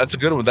remember, that's a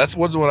good one. That's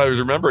one I was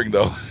remembering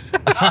though.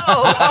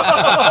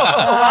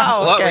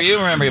 Wow. What were you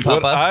remembering,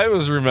 Papa? What I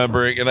was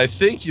remembering, and I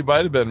think you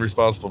might have been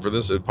responsible for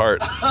this in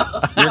part.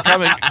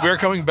 we were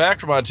coming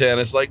back from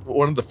Montana. It's like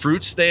one of the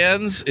fruit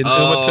stands in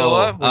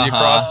Umatilla when you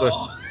cross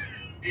the.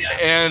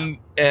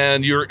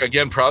 And you're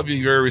again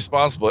probably very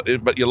responsible,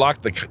 but you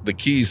locked the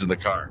keys in the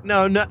car.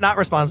 No, not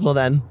responsible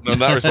then. No,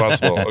 not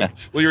responsible.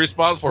 Well, you're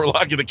responsible for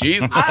locking the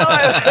keys. All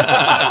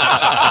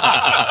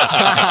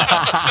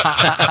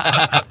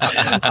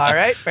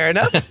right, fair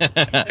enough.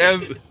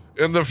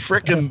 And the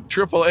frickin'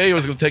 AAA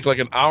was going to take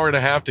an hour and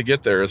a half to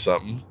get there or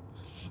something.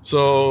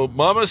 So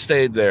Mama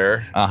stayed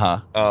there.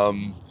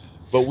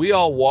 But we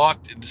all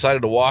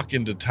decided to walk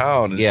into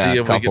town and see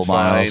if we could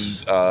find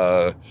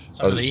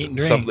something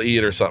to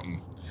eat or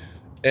something.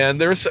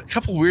 And there was a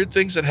couple weird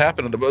things that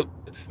happened.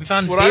 We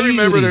found what I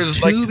remember. There's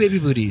two baby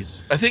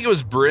booties. I think it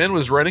was Bryn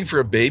was running for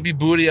a baby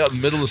booty out in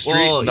the middle of the street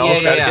Well, and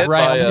almost got hit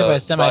by a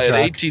semi-truck.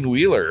 an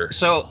 18-wheeler.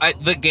 So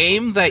the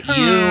game that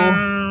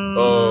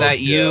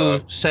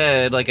you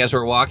said, as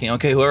we're walking,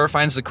 okay, whoever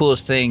finds the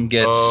coolest thing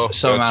gets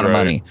some amount of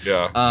money.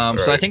 Yeah.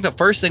 So I think the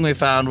first thing we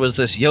found was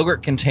this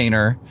yogurt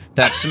container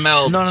that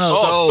smelled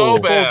so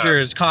bad.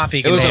 Folgers coffee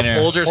It was container.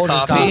 a Folgers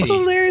coffee. That's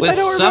hilarious. I With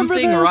don't remember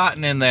something this.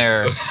 rotten in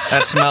there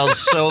that smelled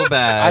so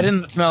bad. I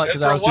didn't smell it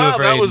because I was too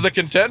afraid. That was the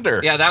contender.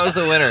 Yeah, that was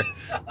the winner.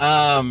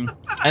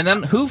 And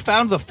then who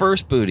found the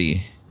first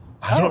booty?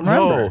 I don't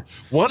know.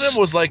 One of them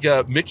was like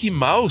a Mickey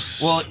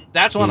Mouse. Well,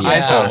 that's one I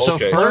found. So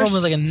okay. One of them first,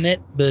 was like a knit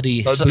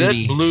booty. a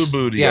knit blue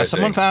booty. yeah, I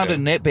someone think. found Yeah. a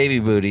knit baby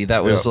booty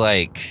that was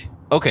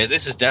okay,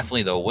 this is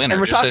definitely the winner. And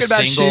we're Just talking a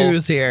about single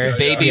shoes here.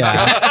 baby,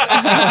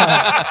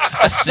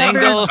 Yeah. a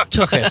single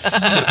took us.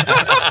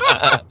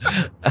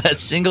 a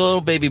single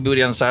little baby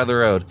booty on the side of the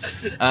road.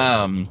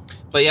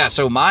 But yeah,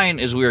 so mine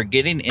is we were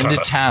getting into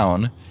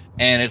town,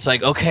 and it's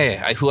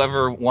okay,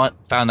 whoever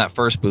found that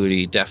first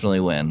booty definitely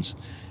wins.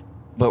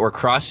 But we're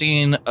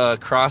crossing a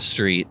cross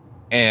street,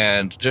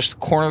 and just the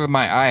corner of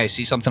my eye, I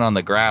see something on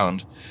the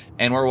ground,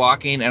 and we're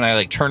walking, and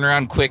I turn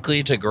around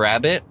quickly to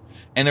grab it,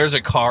 and there's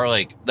a car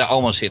that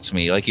almost hits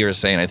me, like you were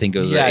saying. I think it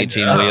was an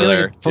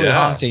 18-wheeler. Fully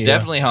honked at you.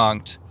 Definitely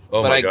honked.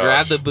 Oh but my I gosh.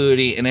 grabbed the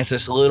booty, and it's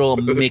this little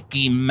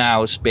Mickey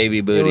Mouse baby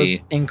It booty. was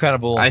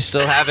incredible. I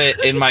still have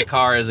it in my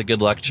car as a good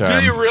luck charm.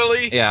 Do you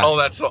really? Yeah. Oh,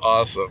 that's so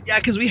awesome. Yeah,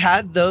 because we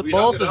had both We of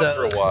hung it up those.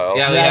 for a while.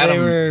 Yeah, we Yeah, had they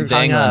them were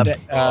dangling.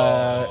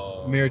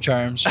 hung mirror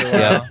charms. For a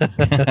Yeah. while.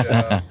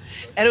 Yeah.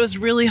 And it was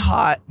really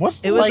hot.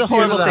 What's the It was a likelihood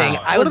horrible of that? thing.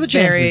 I What was are the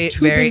chances?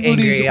 Two very big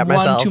booties, angry at 1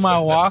 myself. 2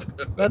 mile walk.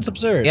 That's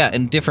absurd. Yeah,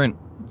 and different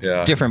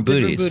Yeah. different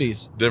Different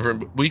booties.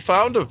 booties. We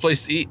found a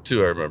place to eat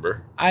too, I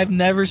remember. I've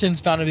never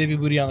since found a baby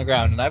booty on the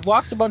ground, and I've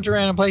walked a bunch of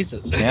random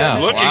places. Yeah,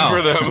 Looking wow.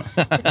 for them.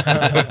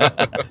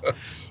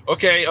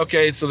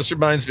 Okay, so this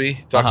reminds me.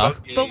 Talk about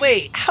But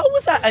wait, how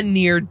was that a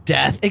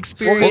near-death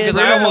experience? Well, 'cause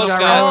I almost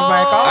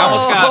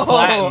got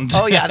flattened.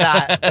 Oh yeah,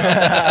 that.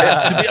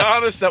 to be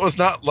honest, that was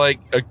not a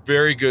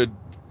very good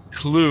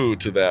clue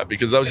to that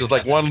because that was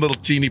just one little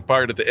teeny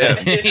part at the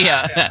end.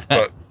 Yeah.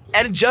 But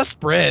And just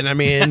Bryn. I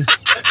mean,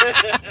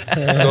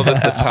 so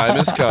that the time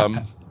has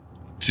come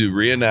to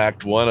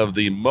reenact one of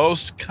the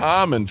most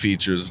common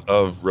features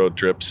of road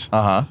trips,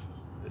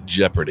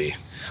 Jeopardy.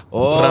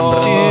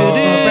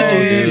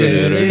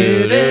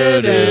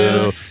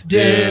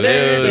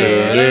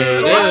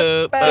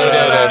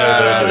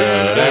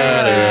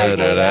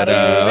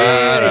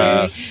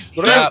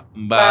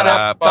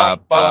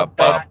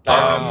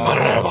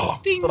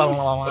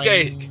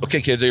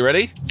 Okay, kids, are you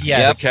ready?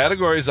 Yes. The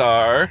categories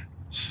are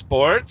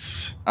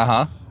sports,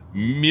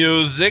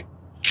 music,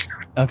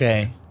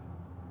 Okay.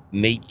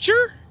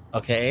 nature,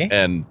 Okay.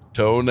 and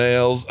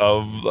toenails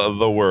of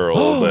the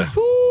world.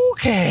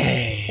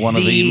 Okay. One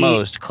of the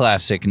most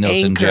classic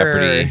Nilsen anchor.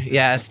 Jeopardy.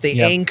 Yes, the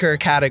Yep. anchor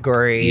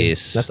category.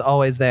 Yes. That's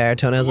always there.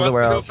 Toenails Who of the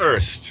wants to world. go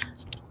first?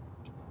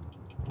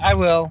 I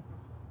will.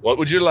 What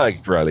would you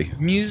like, Riley?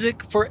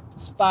 Music for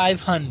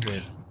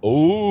 500.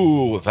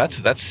 Oh,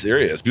 that's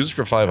serious. Music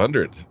for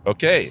 500.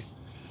 Okay.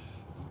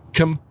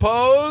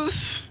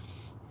 Compose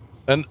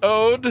an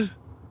ode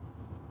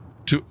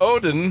to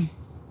Odin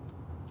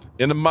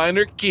in a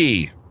minor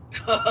key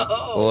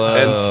Whoa.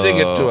 and sing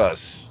it to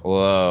us.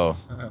 Whoa.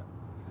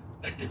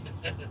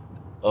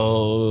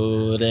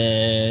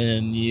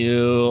 Odin,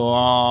 you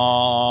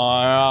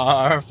are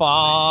our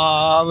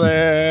father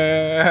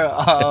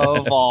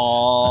of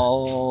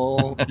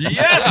all.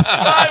 Yes,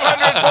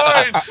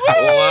 500 points.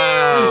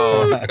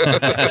 Wow.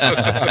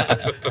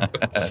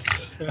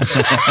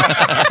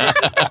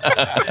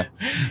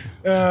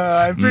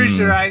 I'm pretty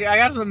sure I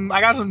got some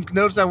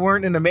notes that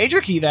weren't in a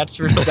major key. That's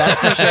for sure.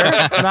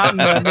 Not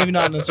in maybe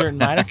not in a certain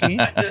minor key.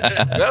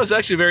 That was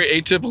actually a very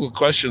atypical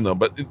question, though.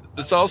 But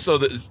it's also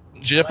that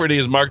Jeopardy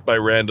is marked by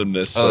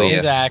randomness. So. Oh, yes.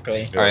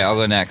 Exactly. All right, I'll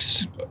go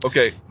next.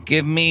 Okay.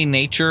 Give me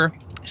nature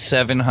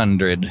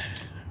 700.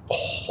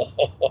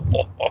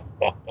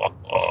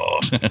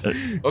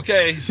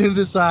 Okay.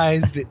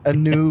 Synthesize a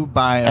new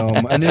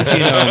biome, a new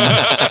genome.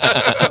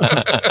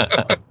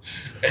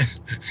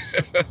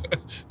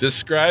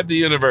 Describe the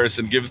universe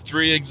and give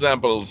 3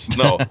 examples.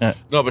 No,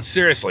 but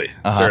seriously,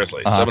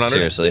 700.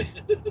 Seriously.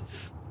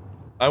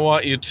 I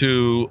want you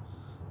to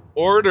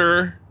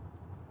order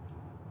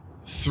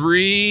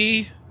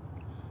 3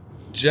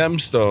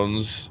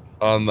 gemstones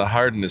on the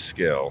hardness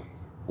scale.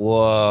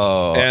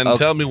 Whoa. And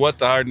tell me what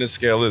the hardness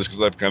scale is,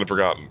 because I've kind of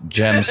forgotten.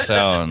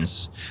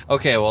 Gemstones.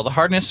 Okay, well, the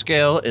hardness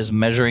scale is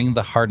measuring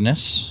the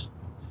hardness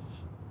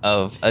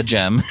of a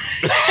gem,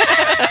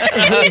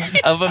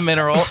 of a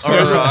mineral or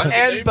a rock.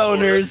 And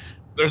boners.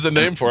 There's a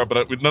name for it,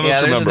 but none of Yeah,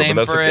 us there's remember, a name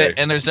but that's for okay. it,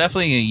 and there's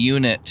definitely a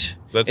unit.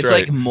 That's it's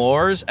right. like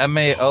Mohr's,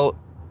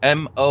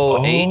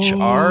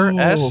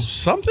 Mohrs.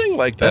 Something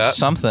like that. That's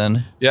something.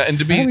 Yeah, and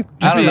to be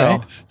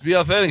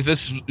authentic,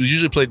 this was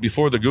usually played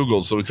before the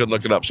Google, so we couldn't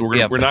look it up. So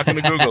we're not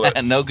going to Google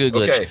it. No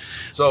Googlage. Okay,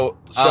 so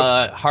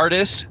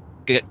hardest,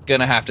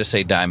 gonna have to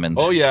say diamond.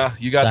 oh yeah,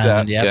 you got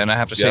Diamond, that. yeah. Gonna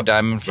have to say Yep.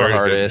 diamond for Very good.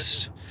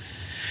 hardest.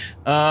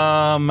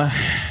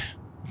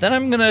 Then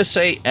I'm gonna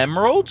say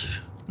emerald,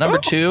 number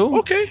 2,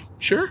 Okay,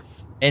 sure.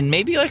 and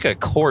maybe like a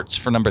quartz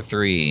for number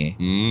 3.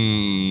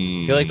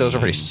 I feel like those are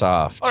pretty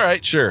soft. All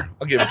right, sure.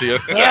 I'll give it to you.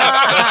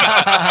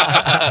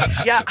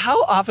 Yeah,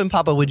 how often,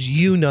 Papa, would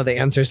you know the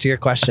answers to your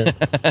questions?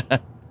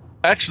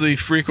 Actually,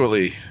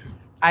 frequently.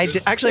 I do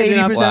not.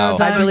 80% of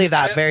the I time. believe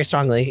that very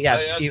strongly.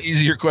 Yes. I ask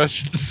easier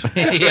questions.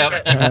 Yep.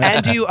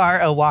 And you are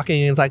a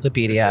walking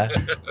encyclopedia.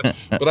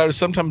 But I was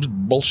sometimes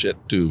bullshit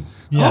too.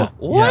 Yeah.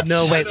 What?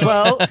 No, wait.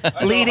 Well,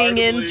 leading hard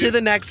to into believe.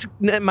 the next,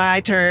 my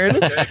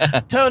turn.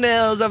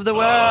 Toenails of the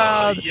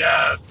world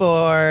Yes.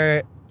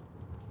 for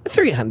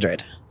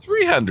 300.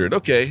 300.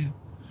 Okay.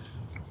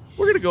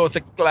 We're going to go with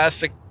the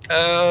classic.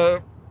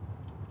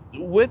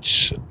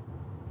 Which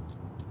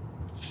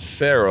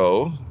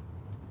pharaoh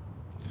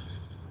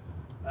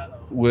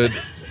would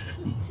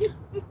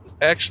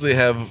actually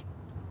have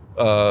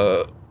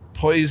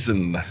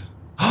poison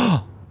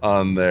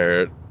on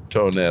their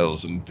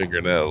toenails and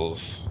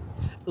fingernails?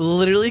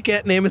 Literally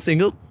can't name a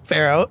single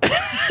pharaoh.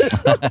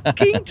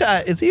 King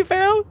Tut. Is he a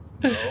pharaoh?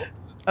 No.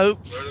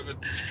 Oops. Sort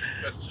of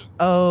a question.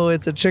 Oh,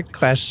 it's a trick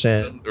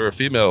question. There are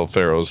female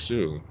pharaohs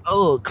too.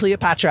 Oh,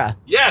 Cleopatra.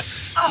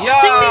 Yes.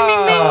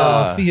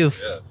 Oh, phew.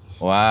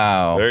 Yes.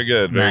 Wow. Very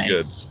good. Very good.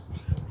 Nice.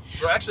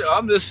 So actually,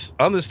 on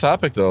this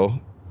topic though,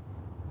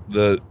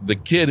 the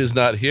kid who's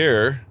not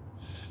here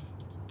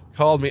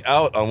called me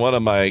out on one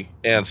of my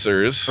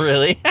answers,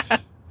 Really?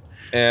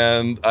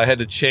 and I had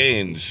to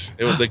change.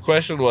 The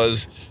question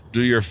was,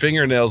 do your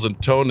fingernails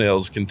and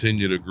toenails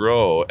continue to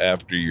grow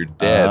after you're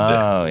dead?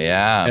 Oh,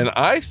 yeah. And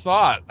I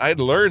thought I'd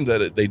learned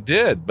that they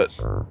did, but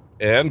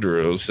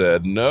Andrew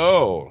said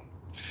no.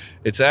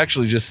 It's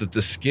actually just that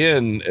the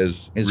skin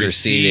is receding.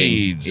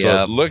 recedes, so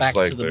Yep. it looks Back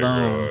like to the they're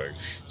bone. growing.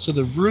 So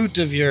the root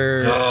of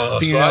your So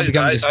fingernail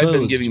becomes exposed. I've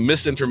been giving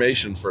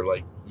misinformation for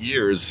like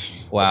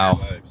years. Wow. of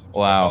my life, so I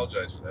Wow.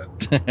 apologize for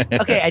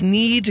that. Okay, I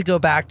need to go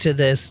back to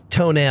this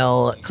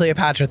toenail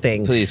Cleopatra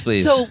thing. Please.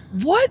 So,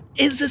 what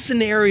is the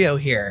scenario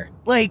here?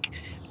 Like,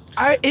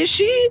 is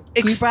she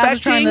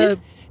Cleopatra's trying expecting?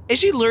 to Is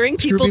she luring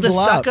screw people to people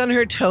suck up. on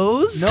her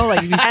toes? no,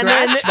 like if you And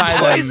then scratch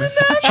by poison them,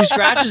 them? she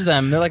scratches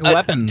them. They're like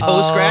weapons.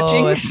 toe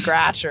scratching? It's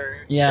scratcher.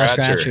 Yeah,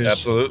 Scratcher, scratchers.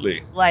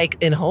 absolutely. Like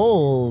in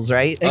holes,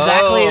 right?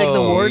 Exactly, like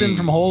the Oh. warden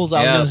from Holes.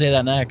 I was Yeah. going to say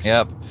that next.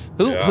 Yep.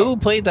 Yeah. Who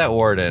played that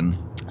warden?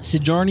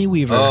 Sigourney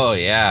Weaver. Oh,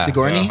 yeah.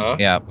 Sigourney? Uh-huh.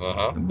 Yep.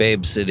 Uh-huh.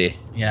 Babe City.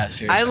 Yeah,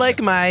 seriously. I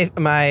like my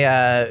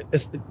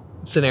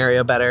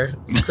scenario better.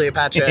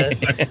 Cleopatra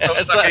It's like-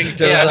 Sucking toes.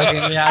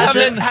 yes.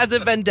 Yeah. has a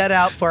vendetta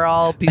out for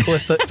all people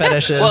with foot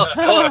fetishes.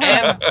 Well,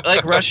 and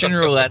like Russian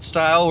roulette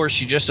style, where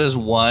she just does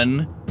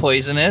one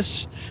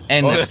poisonous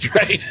and Oh, that's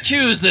right.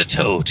 choose the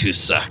toe to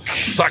suck.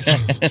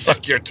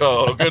 Suck your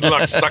toe. Good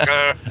luck,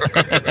 sucker.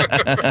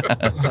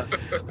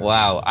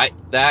 Wow,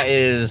 that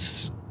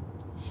is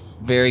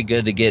very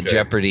good to get Okay.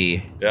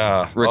 Jeopardy.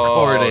 Yeah.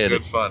 Recorded. Oh,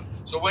 good fun.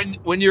 So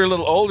when you're a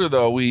little older,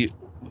 though, we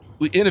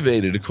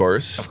innovated, of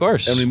course. Of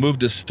course. And we moved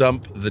to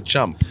Stump the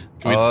Chump.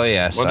 Can we Oh,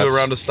 yes. want to do a that's-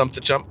 round of Stump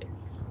the Chump?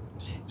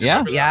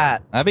 Yeah, yeah,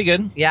 that'd be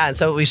good. yeah. And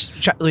so we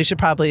should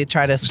probably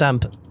try to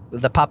stump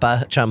the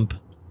Papa chump.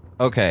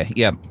 Okay,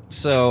 yep.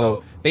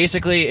 So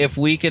basically, if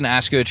we can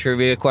ask you a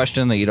trivia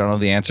question that you don't know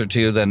the answer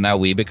to, then now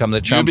we become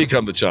the chump. You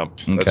become the chump.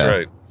 That's Okay.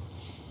 right.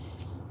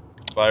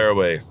 Fire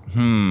away.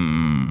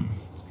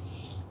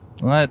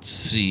 Let's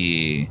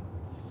see.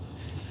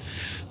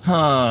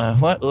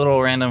 What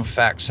little random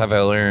facts have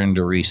I learned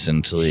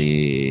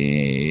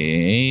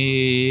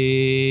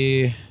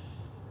recently?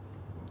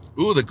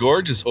 Ooh, the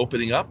gorge is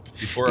opening up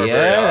before our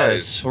very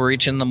eyes. We're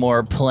reaching the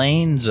more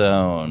plain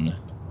zone.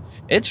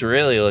 It's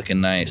really looking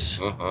nice.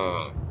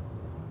 Uh-huh.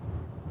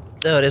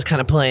 Oh, it is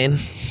kind of plain.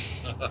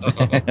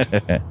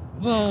 The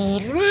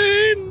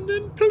rain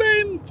and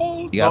plain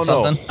falls. You got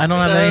something? I don't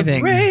have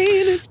anything.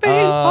 Rain in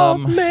Spain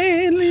falls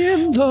mainly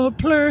in the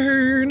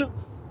plain.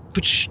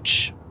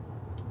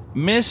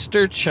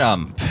 Mr.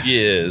 Chump,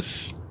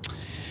 Yes.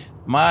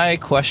 my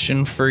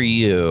question for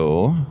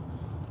you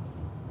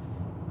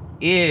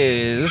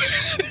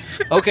is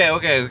okay.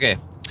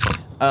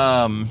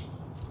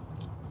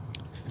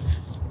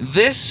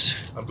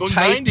 This I'm going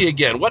type 90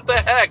 again. What the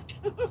heck?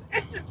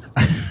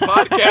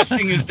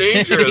 Podcasting is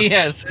dangerous.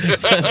 Yes.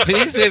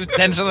 Please pay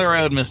attention to the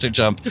road, Mr.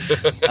 Chump.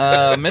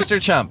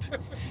 Mr. Chump,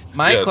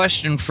 my Yes.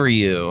 question for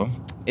you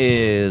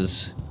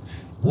is,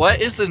 what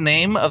is the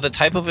name of the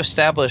type of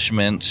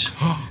establishment?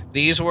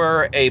 These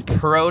were a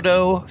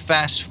proto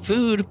fast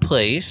food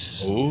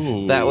place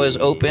Ooh. that was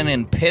open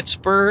in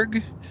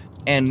Pittsburgh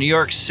and New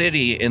York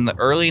City in the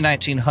early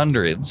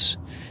 1900s.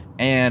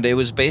 And it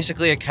was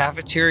basically a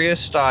cafeteria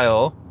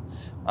style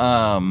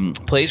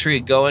place where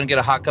you'd go and get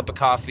a hot cup of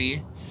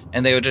coffee,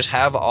 and they would just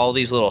have all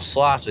these little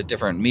slots with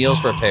different meals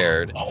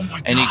prepared. Oh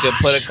my And you could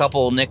put a gosh.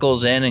 couple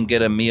nickels in and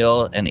get a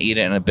meal and eat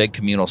it in a big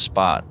communal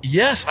spot.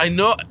 Yes, I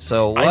know.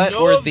 So I what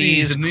know were of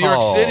these in New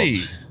called? York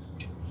City?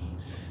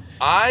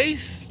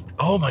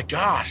 Oh my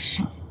gosh.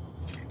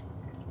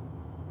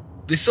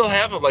 They still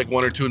have like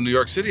one or two in New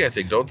York City, I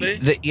think, don't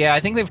they? Yeah, I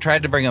think they've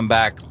tried to bring them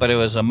back, but it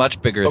was a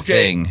much bigger Okay,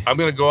 thing. I'm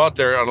going to go out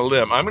there on a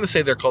limb. I'm going to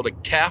say they're called a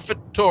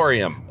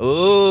cafetorium.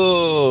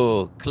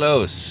 Ooh,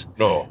 close.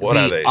 No, what the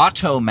are they?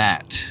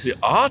 Automat. The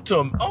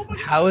autumn. Oh my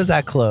How is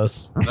that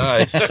close?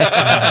 Nice.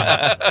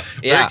 Yeah.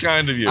 Very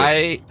kind of you.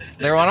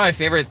 They're one of my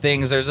favorite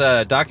things. There's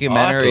a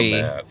documentary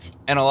Automat.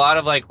 and a lot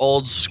of like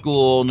old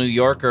school New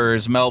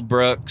Yorkers, Mel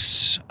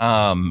Brooks,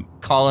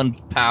 Colin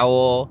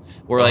Powell,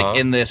 were like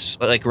in this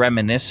like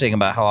reminiscing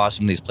about how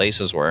awesome these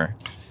places were.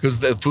 Because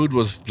the food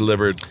was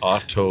delivered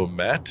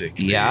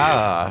automatically.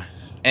 Yeah.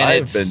 And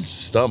I've been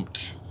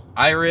stumped.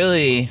 I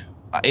really,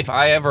 if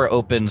I ever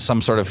opened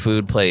some sort of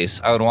food place,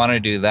 I would want to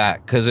do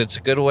that because it's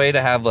a good way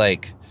to have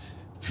like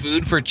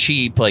food for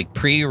cheap, like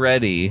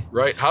pre-ready.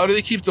 Right. How do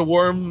they keep the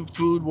warm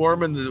food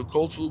warm and the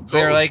cold food cold?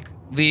 They're like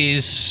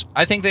these.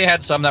 I think they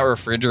had some that were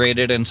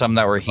refrigerated and some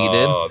that were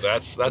heated. Oh,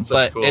 that's such a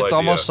But cool it's idea.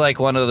 almost like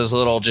one of those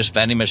little just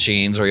vending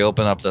machines where you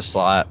open up the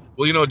slot.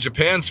 Well, you know,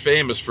 Japan's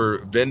famous for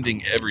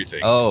vending everything.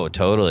 Oh,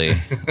 totally,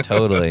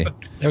 totally.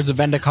 There was a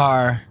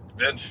Vendacar.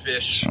 Vend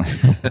fish.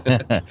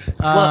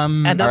 Well,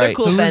 another alright.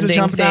 cool So who's the vending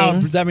chump now?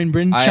 thing. Does that mean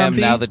Bryn's I am chumpy?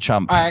 now the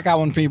chump. All right, I got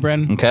one for you,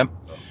 Bryn. Okay.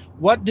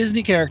 What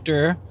Disney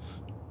character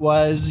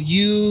was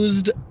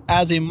used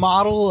as a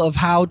model of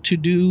how to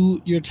do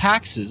your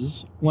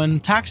taxes when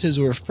taxes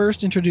were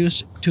first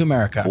introduced to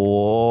America?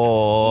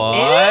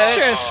 What?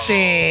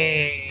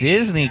 Interesting.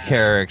 Disney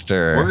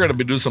character. We're going to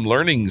be doing some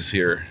learnings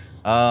here.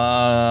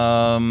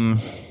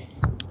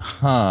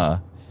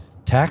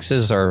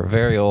 Taxes are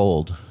very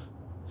old.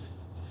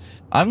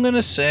 I'm going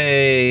to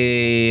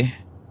say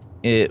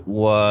it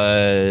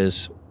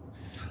was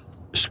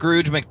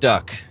Scrooge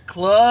McDuck.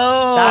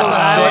 Close. That's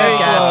what I would have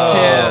guessed too.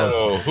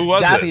 Oh, who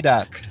was Daffy it?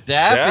 Duck.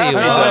 Daffy. Daffy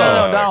No,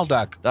 Duck. Donald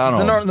Duck.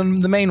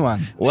 Donald. The main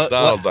one.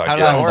 Donald Duck, How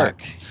did yeah. that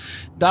work?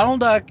 Donald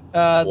Duck,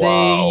 Wow.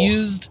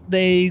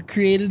 they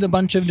created a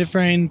bunch of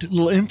different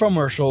little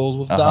infomercials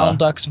with Donald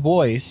Duck's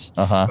voice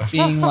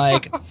being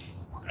like,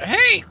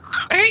 hey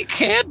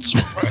kids,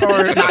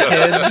 or not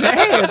kids,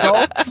 hey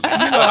adults,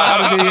 you know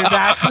how to do your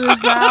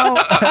taxes now.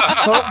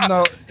 Oh,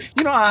 no,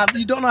 you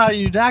don't know how to do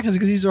your taxes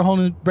because these are a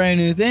whole brand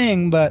new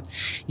thing, but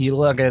you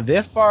look at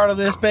this part of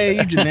this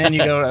page and then you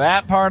go to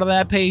that part of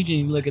that page and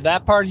you look at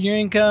that part of your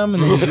income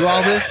and then you do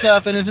all this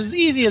stuff, and if it's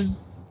easy as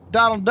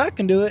Donald Duck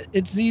can do it,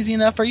 it's easy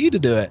enough for you to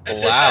do it.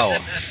 Wow.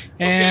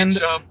 And Okay,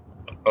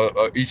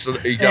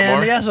 chump. You got and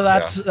more? yeah, so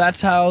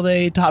that's how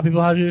they taught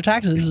people how to do their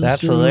taxes. is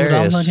That's through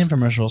hilarious. Donald Duck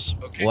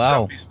infomercials. Okay,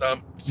 Wow.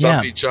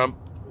 Stumpy Chump.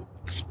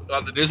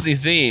 On the Disney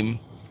theme,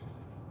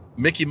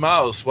 Mickey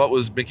Mouse, what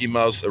was Mickey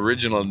Mouse's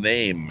original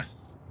name?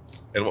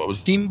 And what was...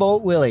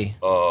 Steamboat Willie.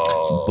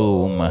 Oh.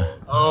 Boom.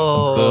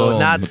 Oh, Boom.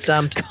 not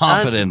stumped.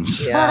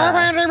 Confidence.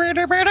 Yeah.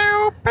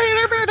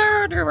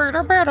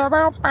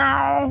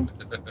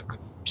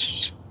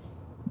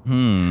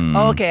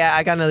 Oh, okay,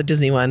 I got another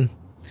Disney one.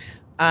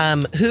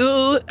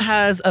 Who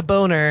has a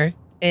boner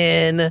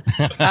in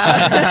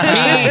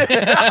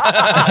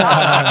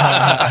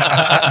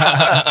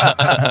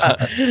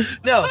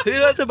No, who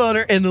has a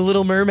boner in The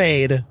Little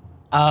Mermaid?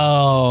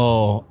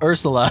 Oh,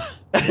 Ursula.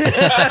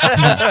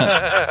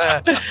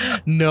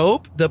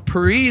 Nope. The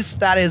priest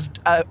that is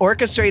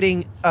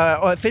orchestrating,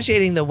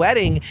 officiating the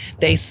wedding,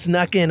 they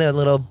snuck in a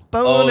little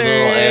boner.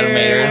 Little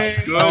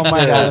animators. Oh my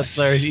god, that's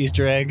Larry's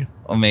Easter egg.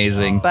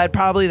 Amazing. But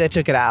probably they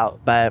took it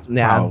out. But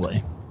yeah.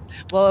 Probably.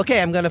 Well,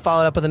 okay, I'm going to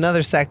follow it up with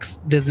another sex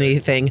Disney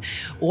thing.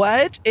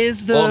 What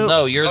is the... Well,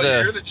 no, you're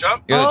the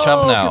chump. You're the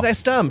chump now. because I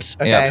stumped.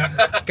 Okay.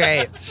 Yeah.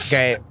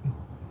 Great.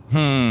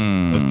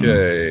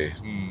 Okay.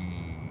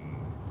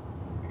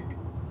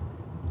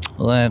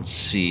 Let's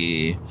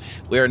see.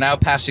 We are now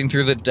passing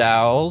through the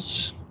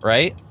Dalles,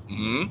 right?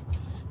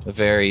 Mm-hmm.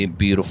 Very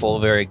beautiful,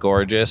 very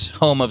gorgeous.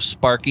 Home of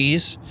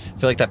Sparky's. I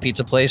feel like that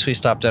pizza place we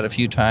stopped at a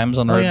few times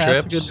on road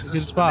that's trips. a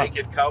good spot.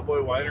 Naked Cowboy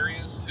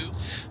Winery is too?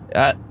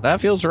 That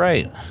feels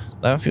right.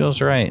 That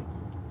feels right.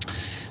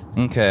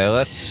 Okay,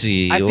 let's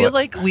see. I feel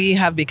like we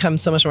have become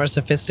so much more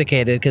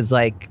sophisticated because,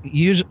 like,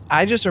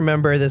 I just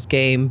remember this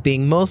game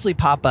being mostly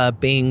Papa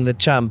being the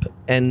chump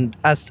and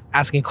us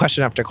asking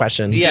question after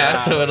question.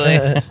 Yeah, totally.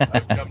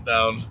 I've come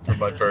down from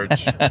my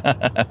perch.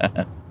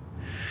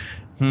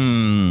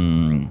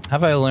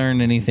 Have I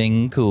learned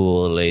anything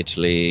cool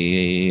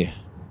lately?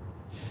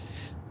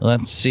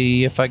 Let's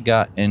see if I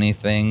got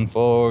anything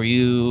for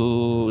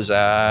you,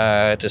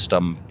 Zai, to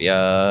stump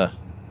ya.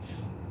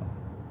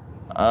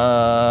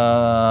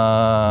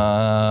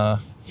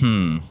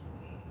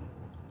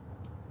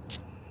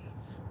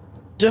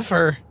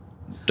 Defer.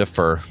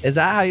 Is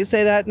that how you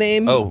say that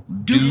name? Oh,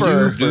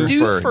 Dufur.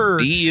 Dufur.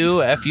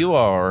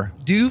 D-U-F-U-R.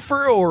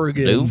 Dufur,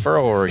 Oregon.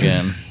 Dufur,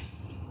 Oregon.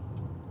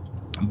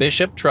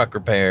 Bishop Truck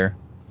Repair.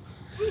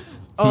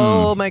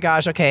 Oh my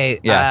gosh. Okay.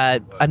 Yeah.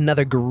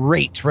 Another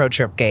great road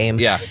trip game.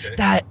 Yeah.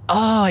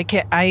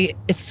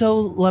 It's so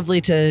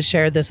lovely to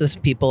share this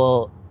with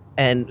people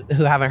and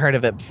who haven't heard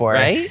of it before.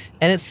 Right?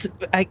 And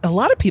a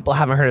lot of people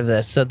haven't heard of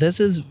this. So this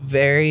is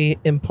very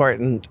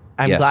important.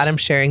 I'm Yes. glad I'm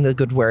sharing the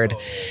good word.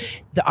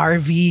 The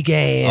RV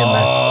game.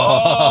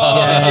 Oh,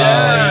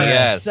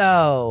 yes.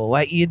 So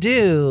what you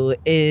do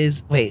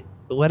is, wait,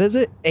 what is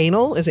it?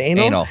 Anal? Is it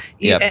anal? Anal.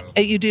 Yep.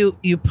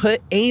 You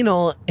put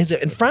anal, is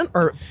it in front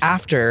or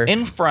after?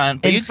 In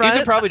front, but In you front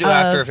could probably do of-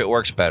 after if it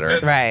works better.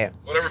 Right.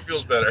 Whatever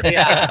feels better.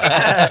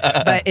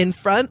 Yeah. But in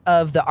front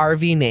of the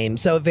RV name.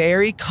 So a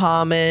very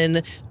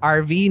common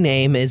RV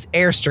name is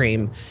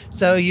Airstream.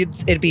 So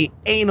it'd be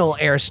Anal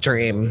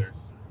Airstream.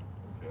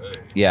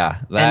 Yeah.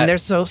 And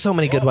there's so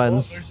many good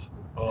ones.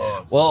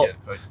 Well,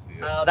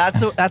 Oh,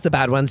 that's a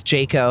bad one.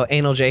 Jaco.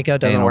 Anal Jaco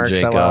doesn't Anal work so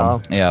Jacob.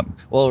 well. Yeah.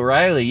 Well,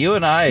 Riley, you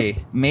and I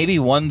maybe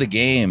won the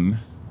game.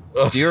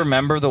 Do you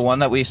remember the one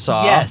that we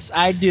saw? Yes,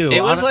 I do.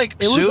 It was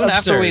like soon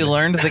after we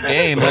learned the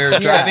game. We were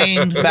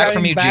driving back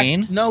from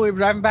Eugene. No, we were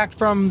driving back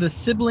from the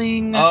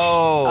sibling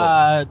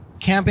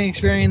camping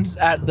experience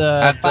at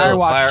the Fire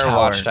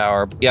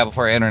Watchtower. Yeah,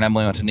 before Andrew and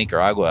Emily went to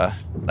Nicaragua.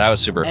 That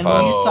was super And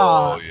fun.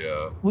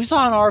 we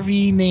saw an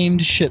RV named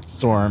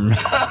Shitstorm.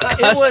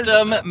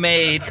 Custom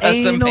made,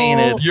 custom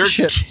painted. You're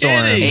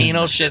Shitstorm. kidding.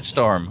 Anal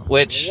shitstorm,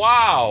 which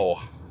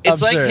Wow.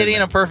 it's like Absurd. hitting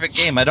a perfect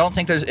game. I don't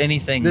think there's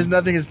anything There's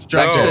nothing as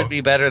that could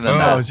be better than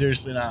No, that.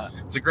 seriously not.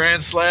 It's a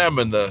grand slam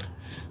in the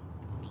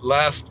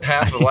last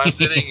half of the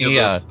last inning of,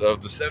 Yeah.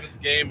 of the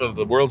seventh game of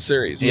the World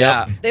Series.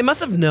 Yeah. They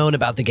must have known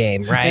about the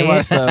game, right? They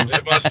must have. They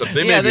must have.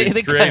 They Yeah, maybe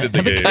they created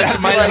the game.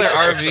 Customize their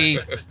RV.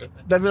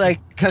 That'd be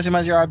like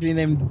customize your RV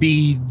named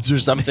Beads or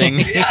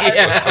something.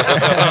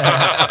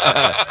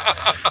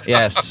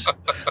 Yes.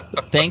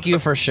 Thank you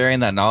for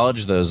sharing that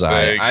knowledge, though,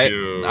 Zai. Thank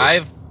you.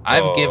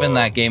 I've given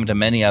that game to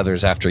many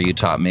others after you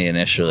taught me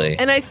initially.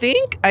 And I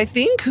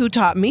think who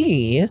taught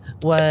me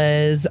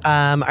was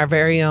our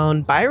very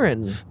own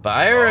Byron.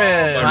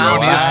 Byron.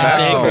 Erroneous Wow.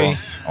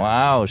 Maximus.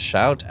 Wow.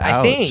 Shout out.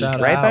 I think,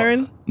 Shout right, out.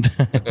 Byron?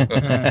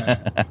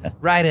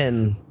 Right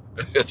in.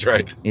 That's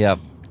right. Yep.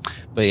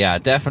 But yeah,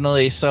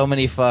 definitely so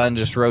many fun,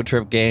 just road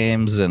trip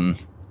games,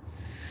 and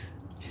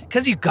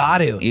Because you got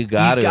to. You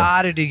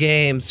gotta. do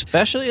games.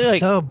 especially It's like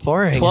so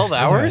boring. 12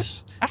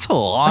 hours. That's a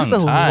long That's a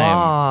time.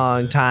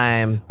 long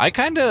time.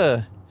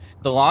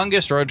 The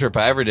longest road trip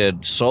I ever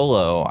did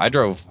solo, I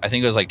drove, I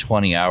think it was like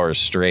 20 hours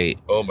straight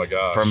Oh my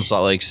gosh. from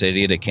Salt Lake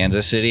City to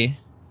Kansas City.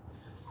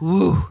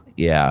 Ooh,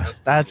 Yeah.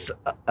 that's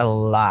a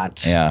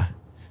lot. Yeah.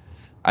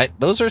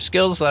 Those are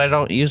skills that I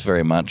don't use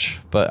very much,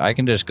 but I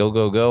can just go,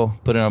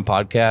 put in a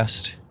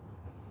podcast.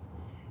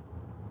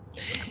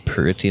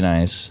 Pretty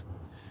nice.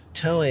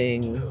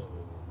 Towing.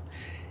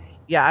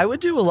 Yeah, I would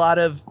do a lot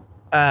of.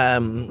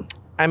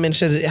 I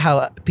mentioned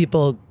how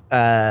people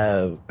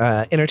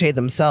entertain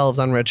themselves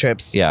on road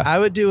trips. Yeah. I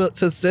would do it.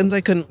 So since I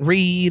couldn't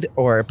read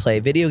or play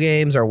video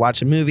games or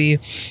watch a movie,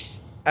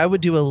 I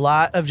would do a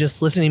lot of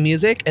just listening to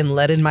music and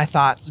letting my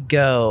thoughts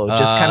go,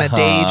 just kind of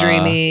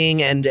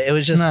daydreaming, and it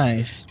was just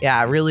Nice.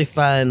 yeah, really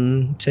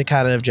fun to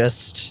kind of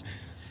just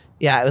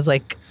it was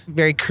like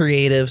very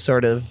creative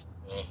sort of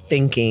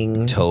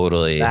thinking.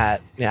 Totally.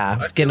 That I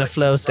feel get in a like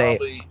flow you state.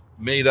 probably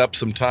made up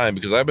some time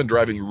because I've been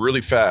driving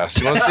really fast.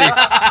 You want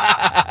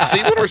to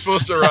see when we're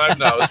supposed to arrive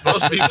now? It's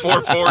supposed to be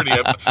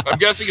 4:40. I'm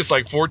guessing it's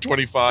like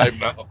 4:25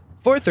 now.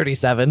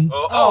 4:37.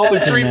 Oh,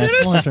 3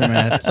 minutes? Only 3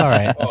 minutes. All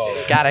right.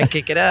 Oh, Gotta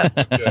kick it up.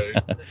 okay.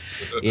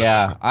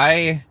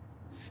 Yeah,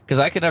 because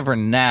I could never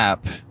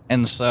nap,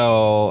 and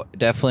so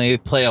definitely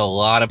play a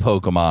lot of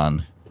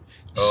Pokemon.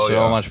 Oh, So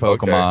yeah. much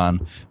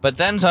Pokemon. But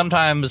then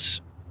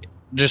sometimes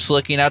just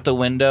looking out the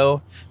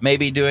window,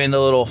 maybe doing the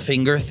little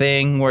finger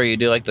thing where you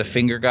do like the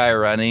finger guy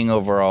running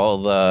over all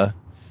the...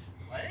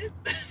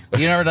 What?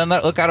 You never done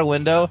that? Look out a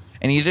window,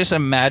 and you just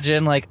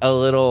imagine like a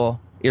little...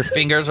 Your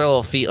fingers are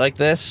little feet like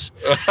this,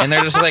 and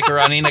they're just like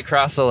running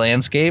across the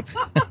landscape.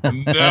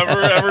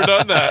 Never ever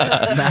done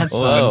that. That's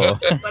Whoa.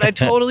 But I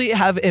totally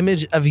have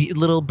image of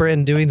little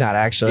Bryn doing that,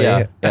 actually.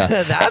 Yeah.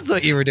 That's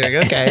what you were doing.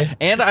 Okay.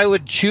 And I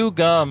would chew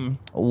gum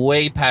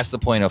way past the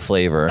point of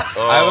flavor.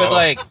 I would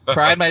like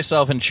pride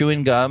myself in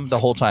chewing gum the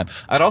whole time.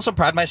 I'd also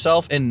pride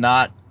myself in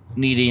not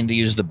needing to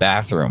use the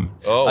bathroom.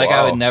 Oh, like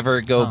wow. I would never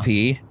go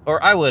pee,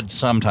 or I would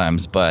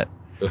sometimes, but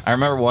I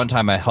remember one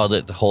time I held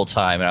it the whole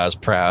time and I was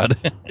proud.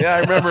 Yeah, I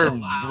remember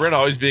Bryn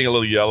always being a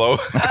little yellow.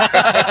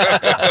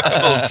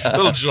 a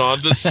little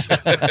jaundiced.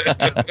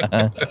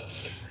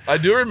 I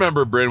do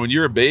remember, Bryn, when you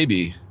were a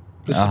baby,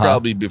 this is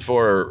probably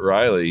before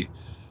Riley,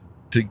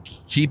 to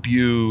keep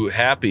you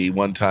happy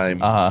one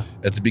time,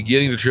 at the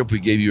beginning of the trip, we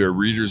gave you a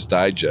Reader's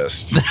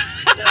Digest.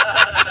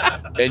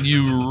 And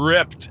you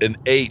ripped and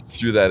ate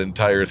through that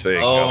entire thing.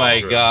 Oh my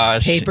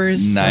gosh.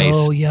 Paper's Nice.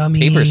 so yummy.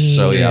 Paper's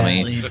so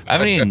Seriously. yummy. I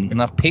haven't eaten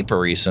enough paper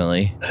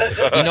recently.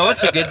 You know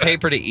what's a good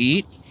paper to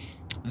eat?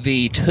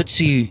 The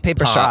Tootsie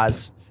Paper Pop.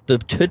 straws. The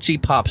Tootsie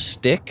Pop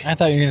stick. I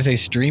thought you were gonna say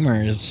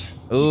streamers.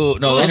 Ooh,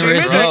 no, those are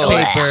Streamers are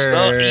gross. paper.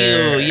 Oh,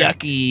 ew,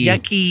 yucky.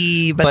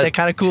 Yucky, but they're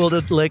kind of cool to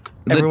lick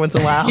every once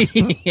in a while.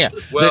 Yeah.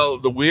 Well,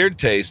 the weird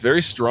taste,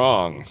 very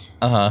strong.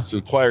 It's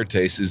acquired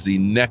taste is the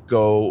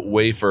Necco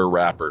wafer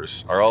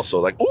wrappers are also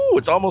like, ooh,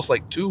 it's almost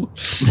like two.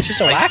 It's just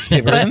a wax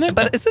paper, isn't it?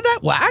 But isn't that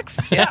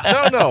wax?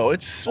 Yeah. No,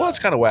 it's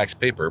kind of wax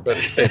paper, but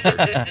it's paper.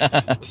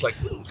 It's like,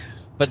 ooh.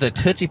 But the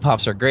Tootsie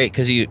Pops are great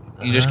because you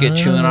just get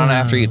chewing on it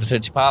after you eat the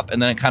Tootsie Pop,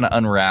 and then it kind of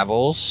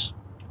unravels.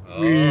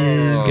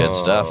 It's good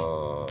stuff.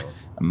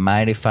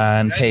 Mighty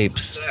fine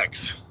papes.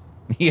 Sex.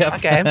 Yep.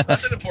 Okay.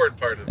 That's an important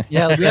part of it.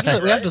 Yeah, we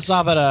have to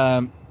stop at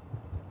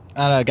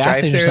a gas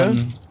station or Drive-thru?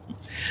 something.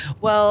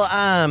 Well,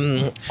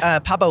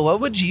 Papa, how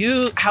would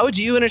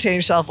you entertain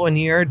yourself when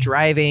you're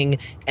driving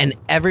and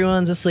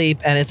everyone's asleep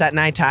and it's at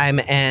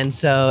nighttime and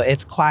so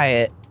it's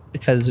quiet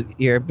because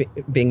you're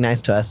being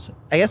nice to us?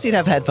 I guess you'd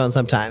have headphones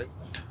sometimes.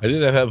 I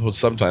did have headphones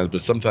sometimes, but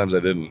sometimes I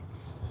didn't.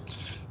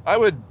 I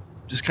would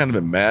just kind of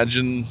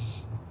imagine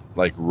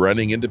like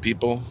running into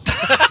people.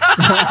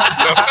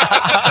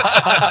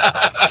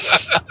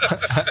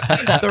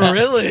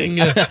 Thrilling.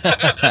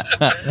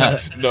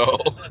 No.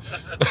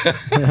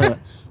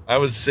 I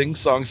would sing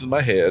songs in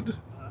my head.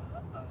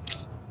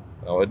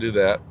 I would do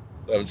that.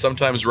 I would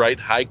sometimes write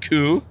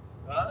haiku,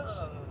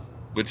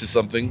 which is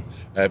something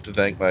I have to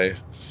thank my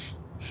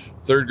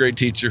third grade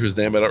teacher, whose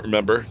name I don't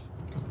remember,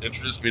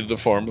 introduced me to the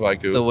form of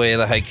haiku. The way of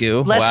the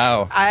haiku.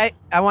 Wow. I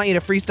want you to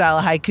freestyle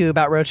a haiku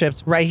about road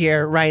trips right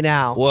here, right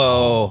now.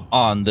 Whoa.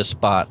 On the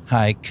spot.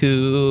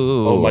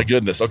 Haiku. Oh my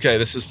goodness. Okay,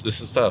 this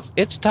is tough.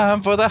 It's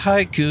time for the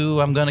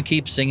haiku. I'm going to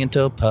keep singing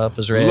till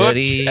Papa's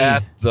ready.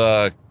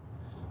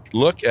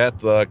 Look at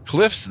the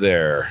cliffs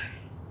there.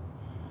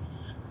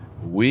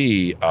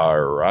 We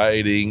are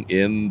riding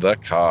in the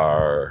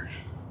car.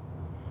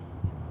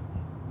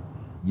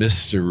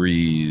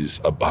 Mysteries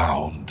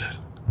abound.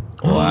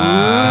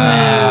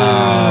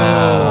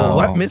 Wow.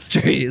 What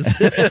mysteries?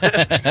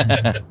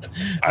 I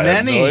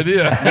have no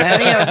idea.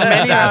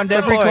 Many around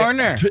every point.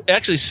 corner.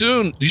 Actually,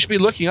 soon you should be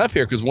looking up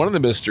here because one of the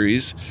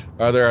mysteries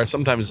are there are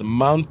sometimes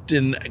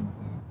mountain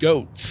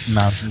goats.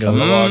 Mountain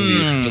goats. Along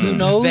these Who cliffs.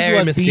 knows Very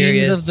what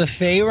mysterious. beings of the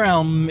Fae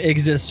realm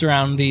exist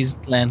around these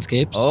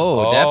landscapes?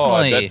 Oh,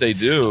 definitely. I bet they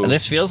do.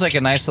 This feels like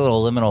a nice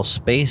little liminal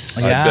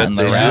space Yeah, I bet in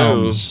the they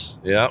realms.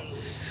 do. Yeah.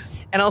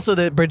 And also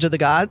the Bridge of the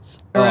Gods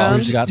Oh, around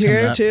Bridge of the Gods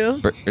here coming too.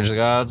 Bridge of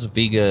Gods,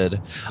 be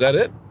good. Is that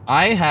it?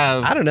 I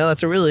have. I don't know.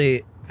 That's a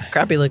really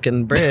crappy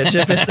looking bridge.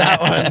 If it's that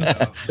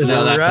one, it's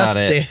No, that's not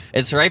rusty. it.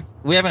 It's right.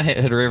 We haven't hit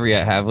Hood River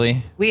yet, have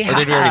we? We Or have.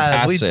 did we already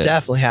pass We it?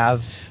 definitely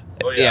have.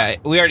 Oh, Yeah,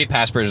 we already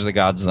passed Bridge of the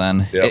Gods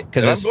then. Yep.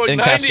 Because And it's I'm going in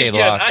 90 Cascade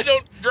again. Locks. I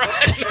don't drive.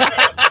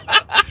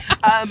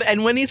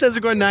 And when he says we're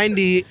going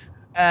 90,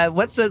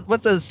 what's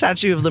the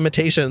statute of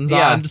limitations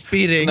Yeah. on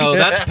speeding? No,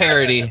 that's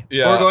parody.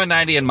 Yeah. We're going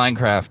 90 in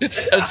Minecraft.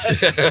 It's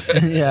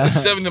Yeah.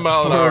 70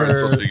 mile an hour is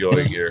supposed to be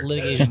going here.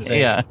 Litigation sake.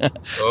 Yeah.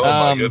 Oh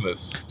my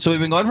goodness. So we've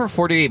been going for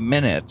 48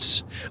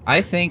 minutes.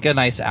 I think a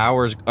nice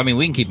hour's. I mean,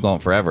 we can keep going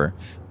forever,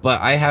 but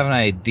I have an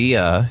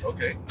idea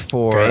Okay.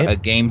 for Great. a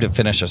game to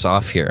finish us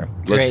off here.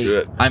 Let's do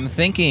it. I'm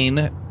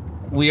thinking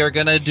we are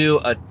going to do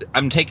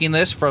I'm taking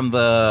this from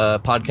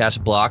the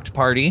podcast Blocked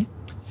Party.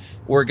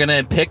 We're going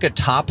to pick a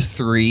top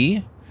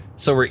 3.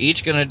 So we're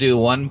each going to do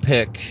one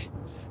pick.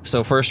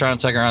 So first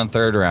round, second round,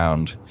 third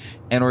round.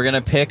 And we're going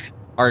to pick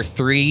our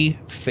 3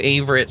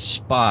 favorite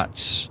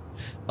spots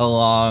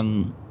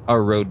along a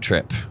road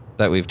trip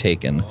that we've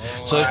taken.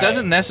 So it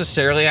doesn't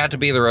necessarily have to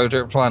be the road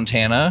trip to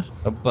Montana,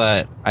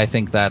 but I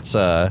think that's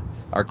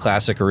our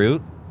classic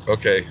route.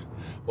 Okay.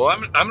 Well,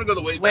 I'm gonna go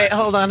the way. Wait, back.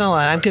 hold on.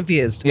 I'm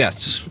confused.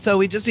 Yes. So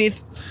we just need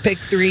to pick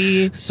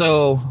 3.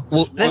 So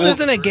This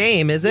isn't a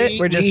game, is it?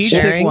 We're just each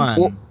pick sharing. one.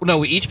 Well, no,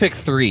 we each pick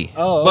 3.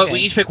 Oh, But okay. we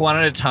each pick one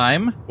at a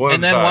time. One at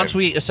And a then time. once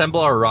we assemble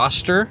our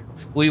roster,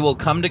 we will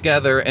come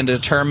together and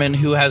determine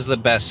who has the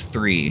best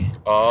 3.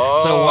 Oh.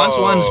 So once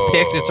one's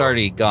picked, it's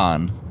already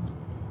gone.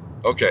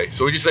 Okay.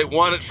 So we just say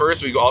 1 at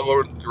first. We all go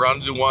around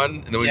and do 1,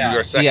 and then we do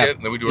our second, Yep.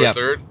 and then we do our Yep.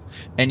 third.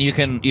 And you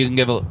can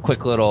give a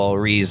quick little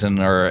reason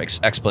or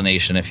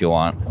explanation if you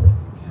want.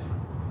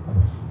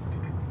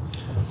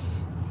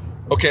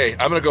 Okay,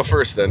 I'm gonna go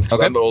first then, because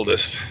Okay. I'm the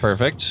oldest.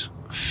 Perfect.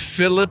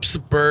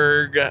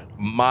 Phillipsburg,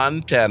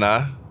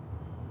 Montana,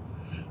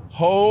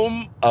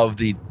 home of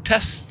the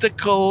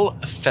Testicle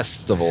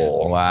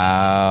Festival.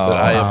 Wow. That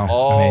I have Amazing.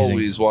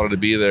 always wanted to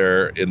be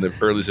there in the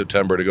early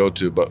September to go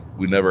to, but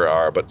we never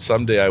are. But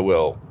someday I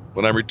will.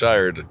 When I'm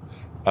retired,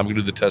 I'm going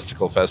to do the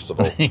Testicle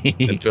Festival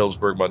in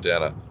Phillipsburg,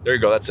 Montana. There you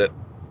go. That's it.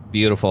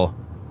 Beautiful.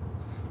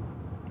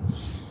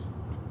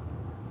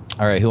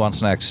 All right, who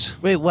wants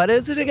next? Wait, what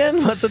is it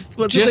again? What's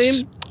the Just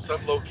theme?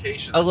 Some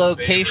location. a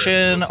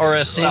location or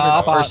a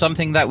stop or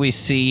something that we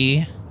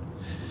see.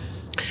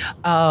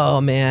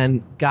 Oh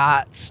man,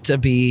 gots to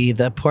be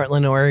the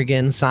Portland,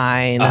 Oregon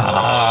sign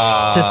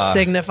to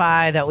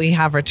signify that we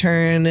have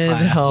returned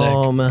Classic.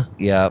 home.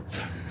 Yep.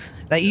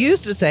 That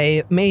used to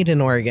say "Made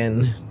in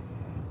Oregon."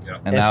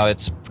 And now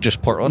it's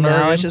just Portland, Now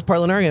Oregon? it's just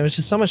Portland, Oregon, which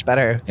is so much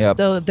better. Yep.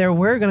 Though they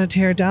were going to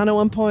tear it down at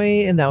one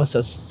point, and that was so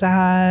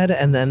sad.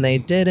 And then they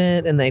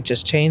didn't, and they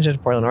just changed it to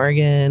Portland,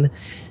 Oregon.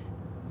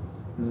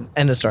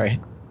 End of story.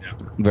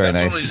 Very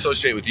That's nice. only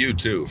associate with you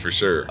too, for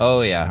sure.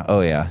 Oh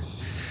yeah.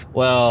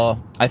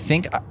 Well, I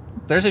think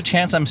there's a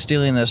chance I'm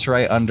stealing this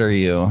right under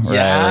you,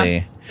 Yeah?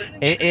 Riley.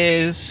 It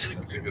is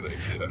That's a good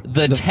idea.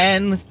 the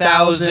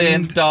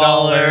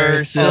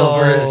 $10,000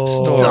 silver Oh.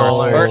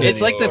 store, or City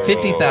it's like the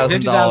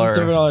 $50,000 $50,000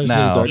 silver dollar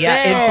now. store.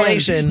 Yeah, Dang,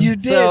 inflation. You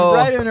did So-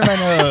 right under my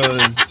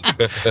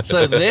nose.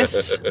 So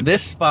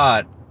this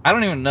spot, I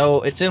don't even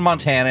know. It's in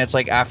Montana. It's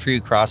like after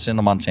you cross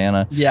into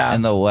Montana, Yeah.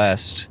 in the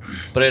west.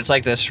 But it's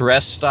like this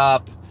rest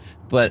stop.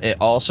 But it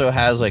also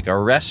has like a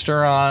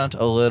restaurant,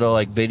 a little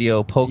like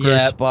video poker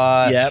Yep.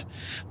 spot. Yep.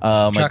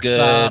 A Truck good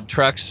stop.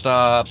 truck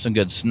stop, some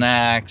good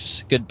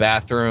snacks, good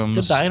bathrooms.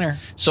 The diner.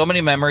 So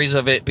many memories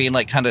of it being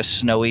like kind of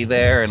snowy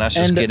there and us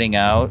just And- getting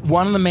out.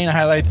 One of the main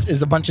highlights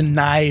is a bunch of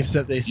knives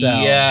that they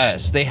sell.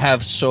 Yes, they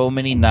have so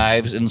many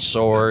knives and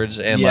swords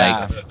and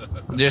Yeah.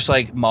 like just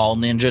like mall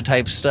ninja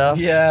type stuff.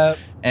 Yeah.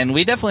 And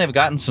we definitely have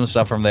gotten some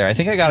stuff from there. I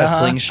think I got a Uh-huh.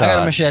 slingshot. I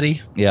got a machete.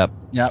 Yep.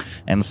 Yep.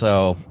 And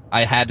so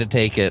I had to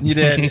take it. You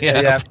did.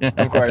 Yep. Yeah.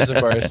 Of course. Of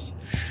course.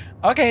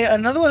 Okay.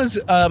 Another one is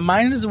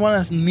mine is the one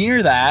that's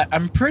near that.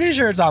 I'm pretty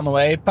sure it's on the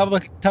way.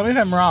 Public. Tell me if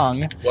I'm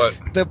wrong. What?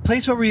 The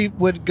place where we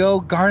would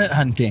go garnet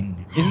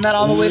hunting. Isn't that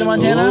all the way to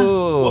Montana?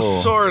 Ooh. Well,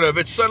 sort of.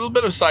 It's a little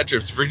bit of side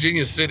trip. It's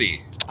Virginia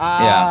City. Yeah,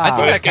 I think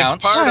But that it's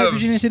counts. part All right, of-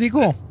 Virginia City.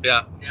 Cool.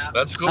 Yeah.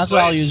 That's a cool That's place.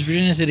 what I'll use.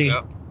 Virginia City.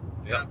 Yeah.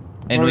 Yeah.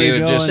 And Where we we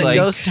would go just and like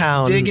Ghost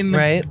town, dig in the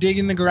right? dig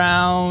in the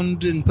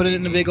ground and put it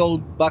in a big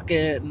old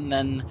bucket and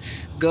then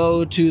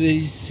go to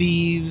these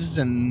sieves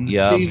and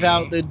Yep. sieve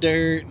out the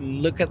dirt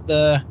and look at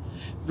the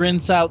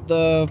rinse out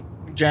the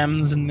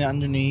gems and the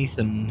underneath,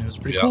 and it was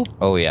pretty Yeah. cool.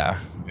 oh yeah.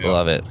 Yeah.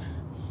 Love it.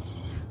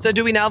 So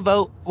do we now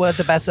vote what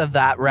the best of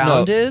that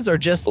round No. is, or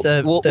just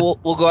the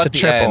We'll go at the the,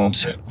 triple?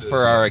 end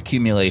for our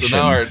accumulation. So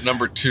now our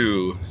number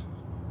 2.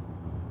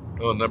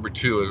 Oh, number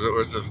 2 is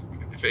where's the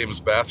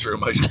famous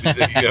bathroom I should be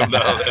thinking of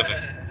now.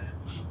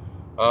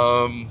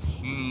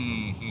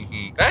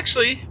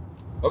 Actually,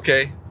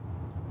 okay.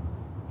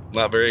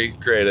 Not very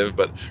creative,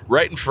 but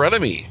right in front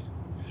of me,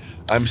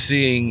 I'm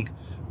seeing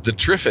the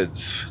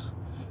Triffids,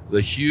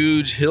 the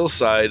huge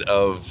hillside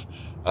of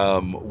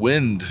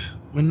wind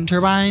Wind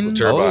turbines.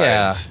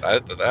 turbines. Oh,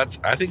 yeah.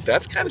 I think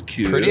that's kind of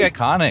cute. Pretty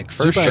iconic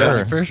for Super sure.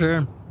 iconic, for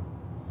sure.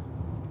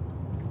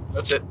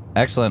 That's it.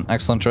 Excellent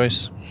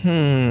choice.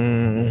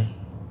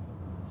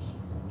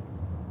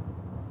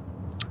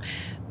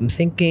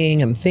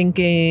 I'm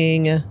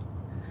thinking.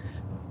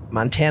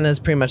 Montana's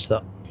pretty much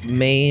the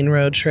main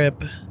road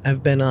trip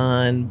I've been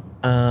on.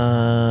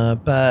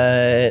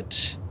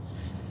 But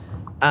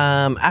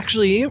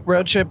actually,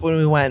 road trip when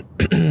we went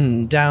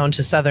down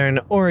to southern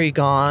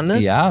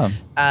Oregon. Yeah.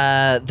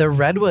 The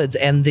redwoods,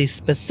 and the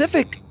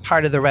specific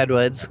part of the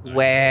redwoods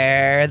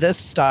where the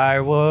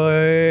Star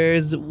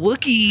Wars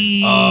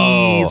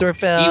Wookiees were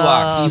filmed.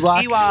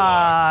 Ewoks.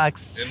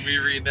 Ewoks. And we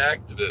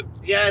reenacted it.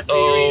 Yes, we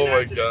Oh my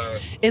reenacted it.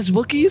 gosh. Is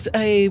Wookiees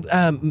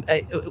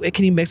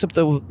can you mix up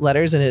the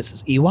letters and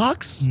it's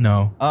Ewoks?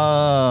 No,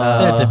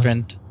 Uh, they're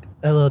different.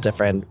 A little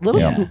different. A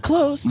little Yeah.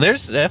 close.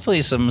 there's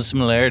definitely some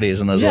similarities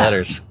in those Yeah.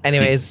 letters.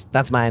 Anyways,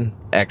 that's mine.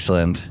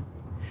 Excellent.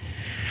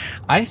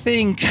 I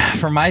think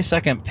for my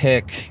second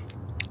pick,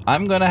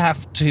 I'm gonna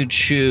have to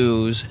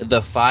choose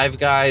the Five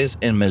Guys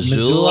in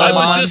Missoula, I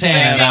was just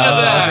Montana. thinking of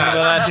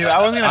that.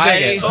 I wasn't gonna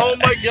pick it. Oh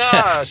my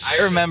gosh.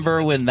 I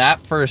remember when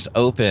that first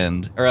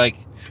opened, or like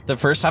the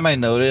first time I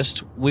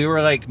noticed, we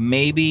were like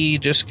maybe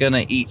just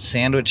gonna eat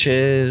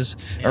sandwiches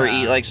or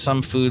eat like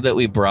some food that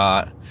we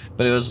brought.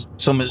 But it was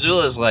so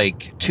Missoula's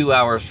like 2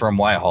 hours from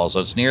Whitehall,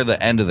 so it's near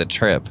the end of the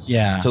trip.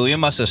 Yeah. So we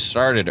must have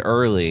started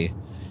early,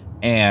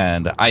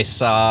 and I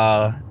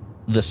saw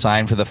the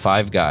sign for the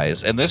Five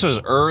Guys, and this was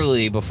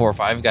early before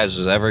Five Guys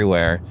was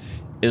everywhere.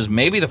 It was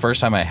maybe the first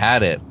time I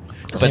had it.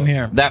 Same But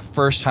here. that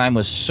first time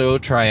was so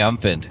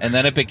triumphant, and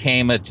then it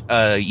became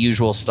a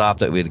usual stop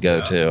that we'd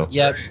go to.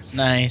 Yep.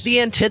 Nice. The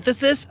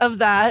antithesis of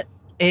that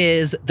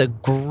is the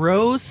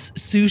gross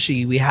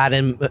sushi we had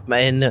in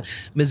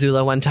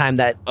Missoula one time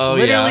that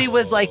literally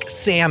was like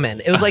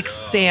salmon. It was like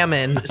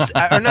salmon.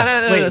 Or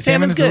no. Wait,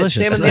 Salmon's good.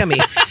 delicious. Salmon's yummy.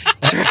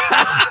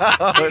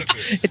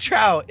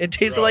 Trout. It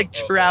tasted like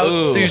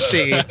trout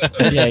sushi.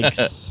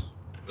 Yikes.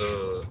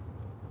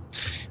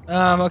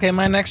 Okay,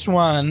 my next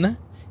one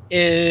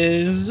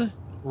is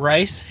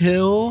Rice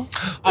Hill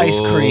ice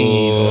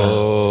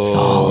cream. Solid.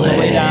 All the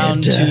way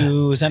down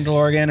to Central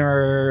Oregon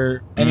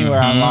or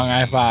anywhere on Long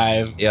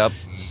I-5. Yep.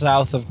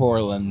 South of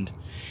Portland.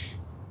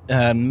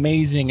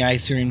 Amazing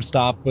ice cream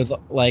stop with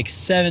like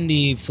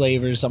 70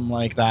 flavors, something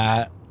like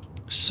that.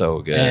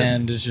 So good.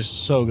 And it's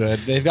just so good.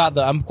 They've got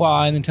the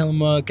Umpqua and the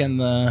Tillamook and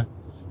the...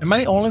 It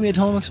might only be a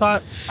Tillamook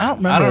spot. I don't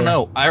remember. I don't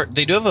know.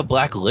 They do have a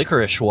black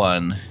licorice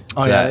one.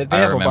 Oh, yeah. They I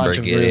have a remember bunch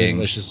of really getting.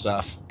 delicious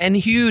stuff. And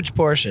huge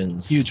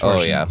portions. Huge Oh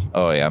portions. yeah.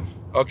 Oh yeah.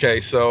 Okay,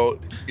 so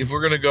if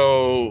we're gonna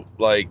go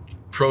like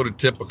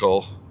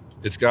prototypical,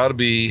 it's got to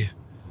be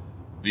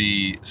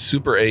the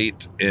Super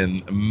 8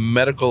 in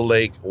Medical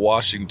Lake,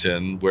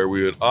 Washington, where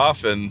we would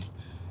often,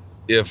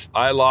 if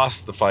I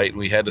lost the fight and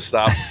we had to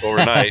stop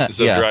overnight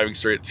instead of driving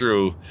straight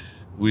through,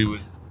 we would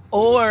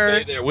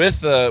stay there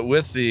with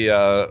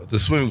the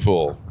swimming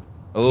pool.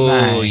 Oh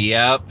Nice.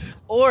 yep.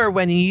 Or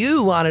when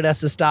you wanted us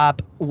to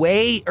stop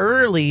way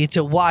early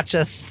to watch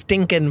a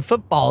stinking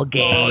football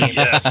game. Oh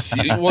yes,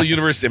 well,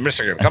 University of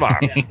Michigan, come on,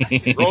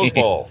 Rose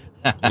Bowl.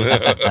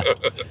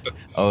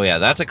 Oh yeah,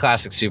 that's a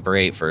classic Super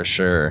 8 for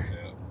sure.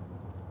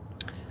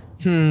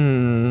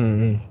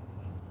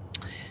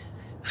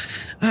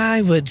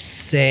 I would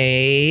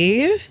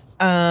say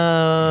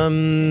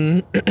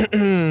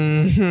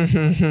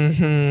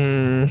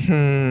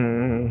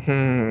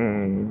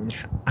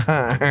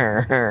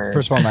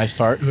First of all, nice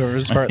fart.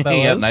 Whoever's fart that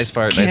Yep, was. nice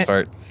fart, nice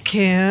fart.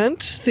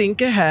 Can't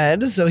think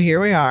ahead, so here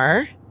we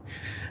are.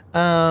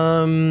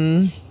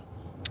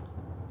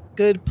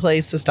 Good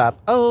place to stop.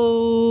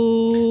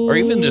 Oh, Or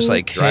even just,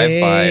 like,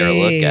 drive by or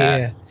look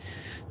at.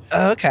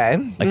 Okay.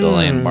 Like a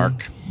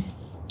landmark.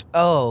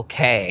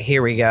 Okay,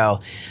 here we go.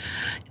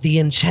 The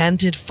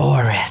Enchanted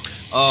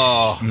Forest.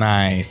 Oh,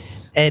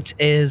 Nice. It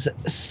is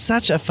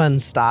such a fun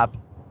stop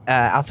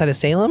outside of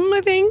Salem,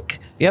 I think.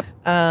 yep.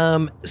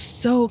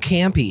 So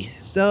campy.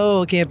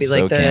 So campy. So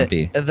Like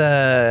campy.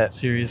 the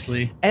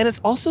Seriously. and it's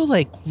also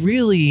like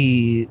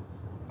really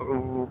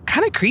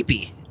kind of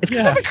creepy. It's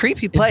kind Yeah. of a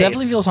creepy It place.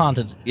 definitely feels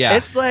haunted. Yeah.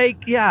 It's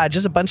like,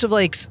 just a bunch of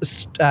like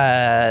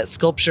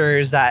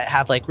sculptures that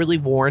have like really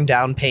worn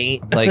down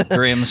paint. like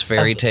Grimm's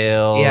fairy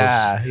tales.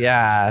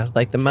 Yeah.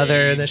 Like the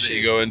mother, Caves that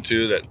you go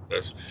into that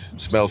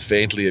smell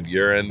faintly of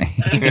urine.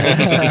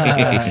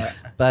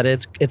 but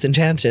it's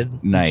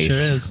enchanted. Nice.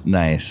 Sure is.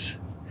 Nice.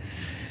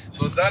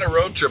 So it's not a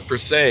road trip per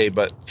se,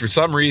 but for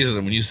some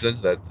reason, when you said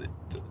that,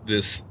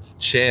 this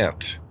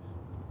chant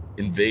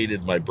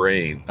invaded my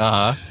brain.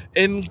 Uh-huh.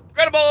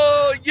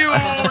 Incredible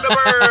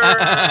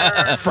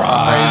universe!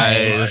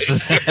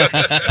 Fries.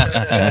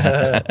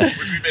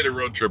 Which we made a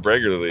road trip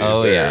regularly.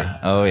 Oh there. yeah.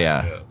 Oh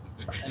yeah.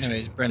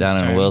 Anyways, Brent's Down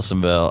in turn.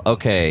 Wilsonville.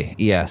 Okay.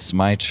 Yes,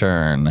 my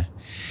turn.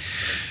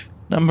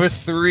 Number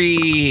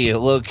 3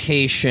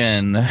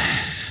 location.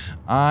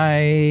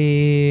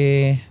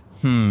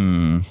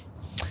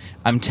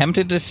 I'm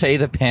tempted to say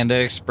the Panda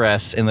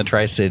Express in the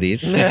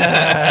Tri-Cities, Bane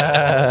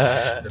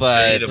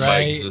but of my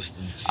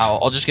existence.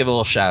 I'll just give a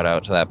little shout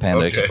out to that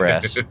Panda Okay.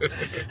 Express.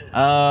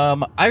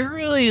 I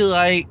really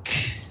like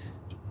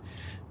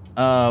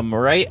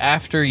right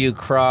after you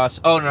cross.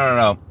 Oh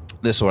no!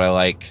 This is what I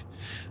like.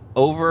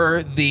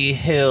 Over the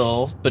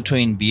hill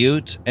between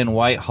Butte and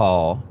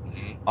Whitehall,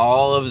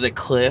 all of the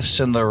cliffs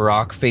and the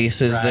rock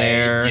faces Right,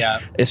 there. yeah.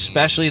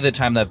 Especially the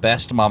time that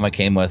Best Mama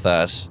came with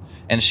us,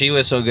 and she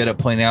was so good at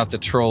pointing out the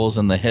trolls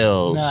in the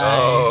hills. Nice.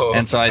 Oh.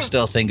 And so I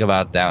still think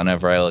about that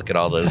whenever I look at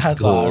all those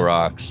That's cool awesome.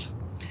 rocks.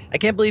 I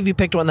can't believe you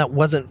picked one that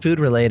wasn't food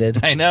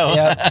related. I know.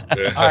 Yep.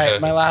 All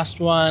right, my last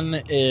one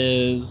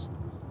is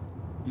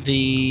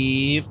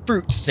the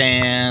fruit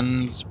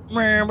stands.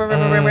 Yeah.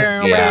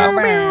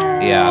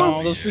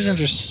 Those fruit stands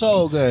are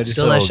so good.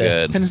 So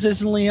Delicious. good.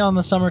 Consistently on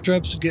the summer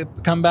trips,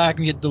 come back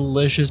and get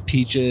delicious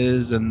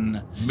peaches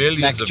and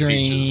Millions of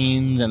peaches.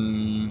 nectarines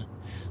and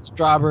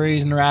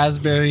strawberries and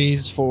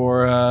raspberries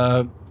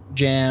for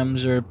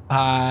jams or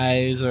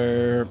pies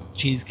or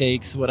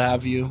cheesecakes, what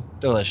have you.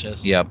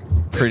 Delicious. Yep.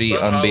 Pretty And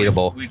somehow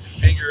unbeatable. We'd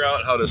figure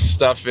out how to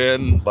stuff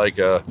in like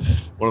one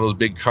of those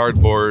big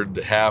cardboard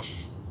half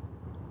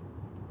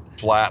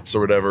flats or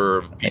whatever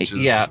of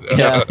peaches. Yeah.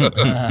 Yeah.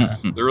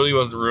 There really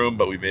wasn't room,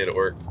 but we made it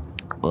work.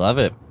 Love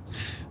it.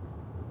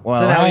 Well,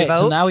 So now we Alright, vote?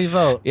 So now we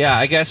vote. yeah,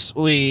 I guess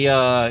we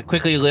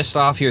quickly list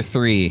off your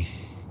 3.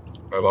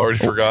 I've already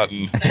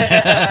forgotten.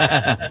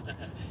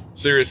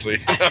 Seriously.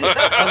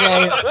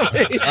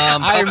 Okay.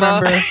 I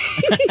remember.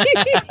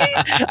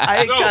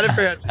 I kind of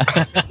forgot.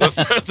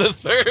 The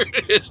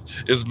third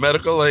is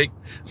Medical Lake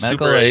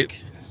Medical Super 8.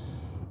 Lake.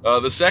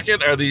 The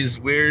second are these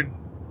weird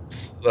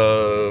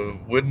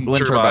wooden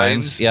Wind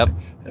turbines. Yep.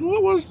 And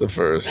what was the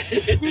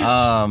first?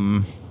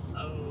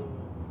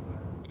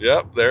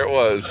 Yep, there it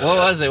was. What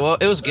was it? Well,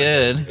 it was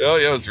good. Oh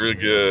yeah, it was really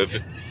good.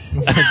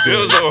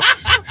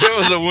 it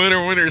was a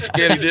winter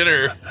skinny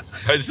dinner.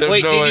 I just have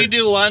Wait, no did idea. you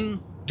do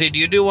one? Did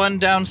you do one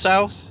down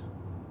south?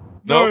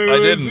 No, I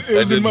didn't. It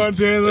was I in didn't. I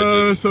Montana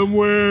didn't.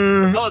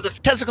 somewhere. Oh, the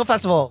Testicle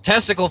Festival.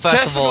 Testicle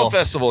Festival. Testicle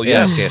Festival.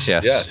 Yes, Yes,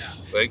 yes.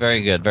 yes. Thank you.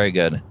 Very good. Very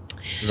good.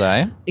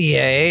 Zai?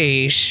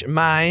 Yeesh.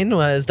 Mine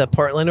was the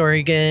Portland,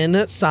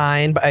 Oregon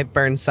sign by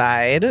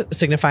Burnside,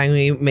 signifying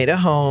we made it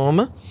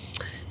home.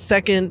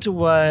 Second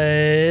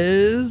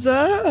was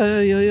what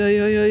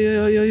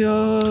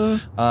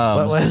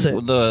was it?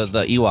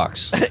 The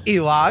Ewoks.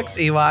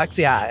 Ewoks,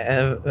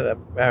 yeah,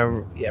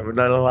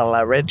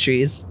 red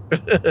trees.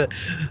 What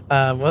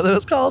are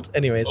those called?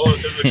 Anyways,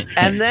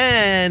 and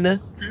then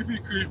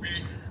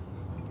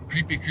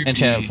creepy.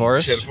 Enchanted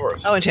Forest? Enchanted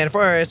Forest. oh, Enchanted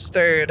Forest,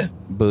 third.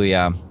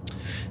 Booyah.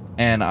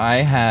 And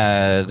I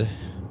had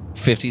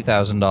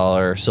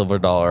 $50,000 silver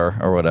dollar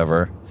or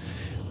whatever.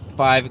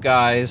 Five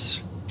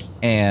Guys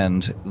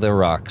and The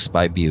Rocks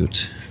by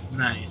Butte.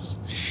 Nice.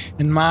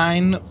 And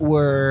mine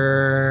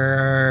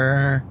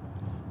were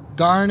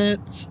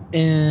Garnet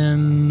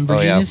in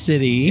Virginia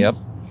City. Yep.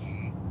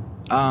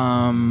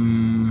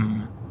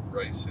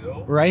 Rice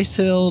Hill. Rice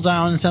Hill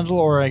down in Central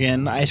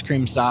Oregon, ice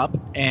cream stop,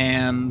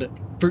 and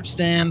fruit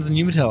stands in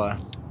Umatilla.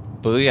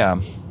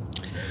 Booyah.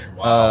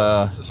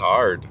 Wow, this is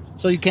hard.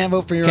 So you can't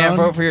vote for your Can't own?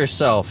 vote for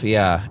yourself,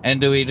 yeah. And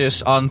do we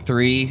just on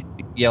 3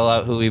 yell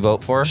out who we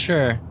vote for?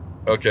 Sure.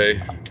 Okay.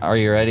 Are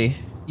you ready?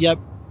 Yep.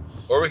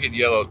 Or we could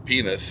yell out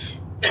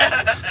penis.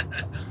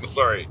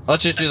 Sorry.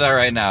 Let's just do that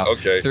right now.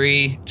 Okay.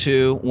 3,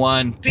 2,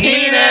 1.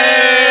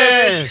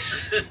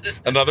 Penis!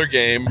 Another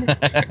game.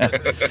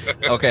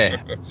 Okay.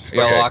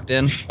 Y'all Okay. locked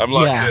in? I'm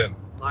locked Yeah. in.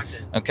 Locked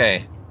in.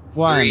 Okay.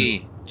 1,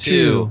 3,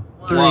 2,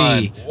 2, 1.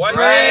 3. White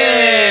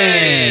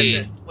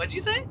Rain! What'd you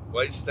say?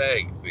 White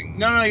stag thing.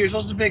 No, you're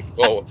supposed to pick.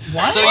 Oh.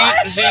 What?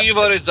 So you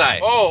voted Zai.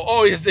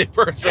 Oh, he's the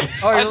person.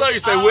 I thought you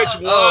said which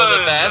one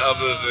the best? of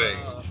the thing.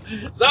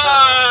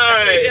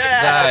 Zai!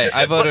 Yeah. Zai.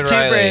 I voted Two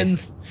Riley.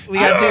 Brins. We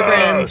got two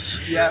Brins.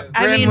 Yeah.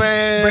 I mean,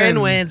 wins.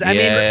 Bryn wins. I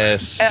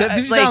Yes. mean,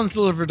 $50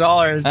 silver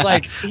dollars.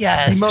 Like,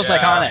 yes. the most Yeah.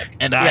 iconic.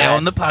 And I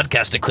own the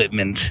podcast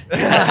equipment.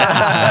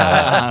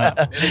 And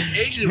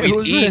occasionally It we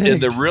was eat in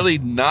the rigged. really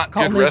not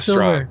Call good Nick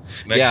restaurant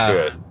next Yeah. to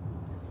it.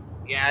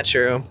 Yeah,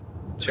 true.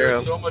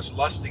 There's so much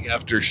lusting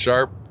after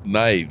sharp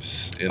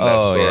knives in that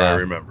Oh, store, yeah. I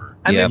remember.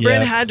 I mean, Yeah.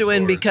 Bryn Yeah. had to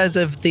win Sword. because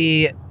of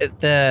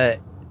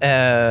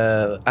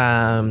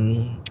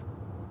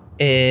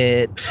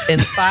it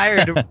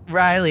inspired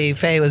Riley.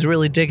 Faye was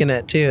really digging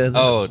it too.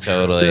 Oh,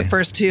 totally. The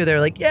first two,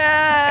 they're like,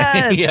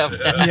 yes. Yep.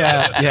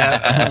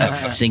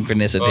 Yeah.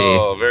 Synchronicity.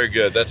 Oh, very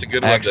good. That's a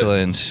good one.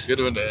 Excellent.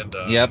 Good one to end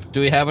on. Yep. Do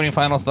we have any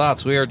final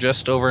thoughts? We are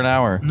just over an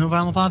hour. No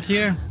final thoughts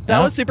here.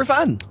 That was super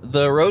fun.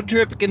 The road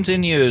trip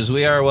continues.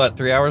 We are,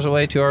 3 hours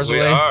away, 2 hours We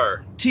away?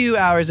 are. 2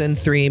 hours and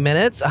 3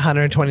 minutes,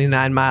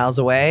 129 miles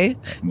away.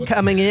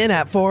 Coming in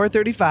at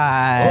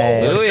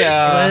 4:35. Oh,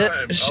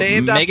 yeah.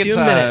 Shaved off Make it 2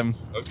 time.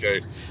 minutes.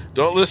 Okay.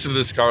 Don't listen to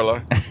this,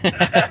 Carla.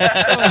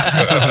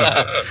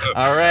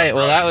 All right.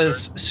 Well, that was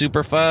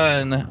super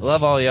fun.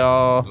 Love all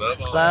y'all.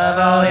 Love all. Love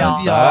all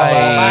y'all.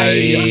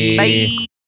 Bye. Bye.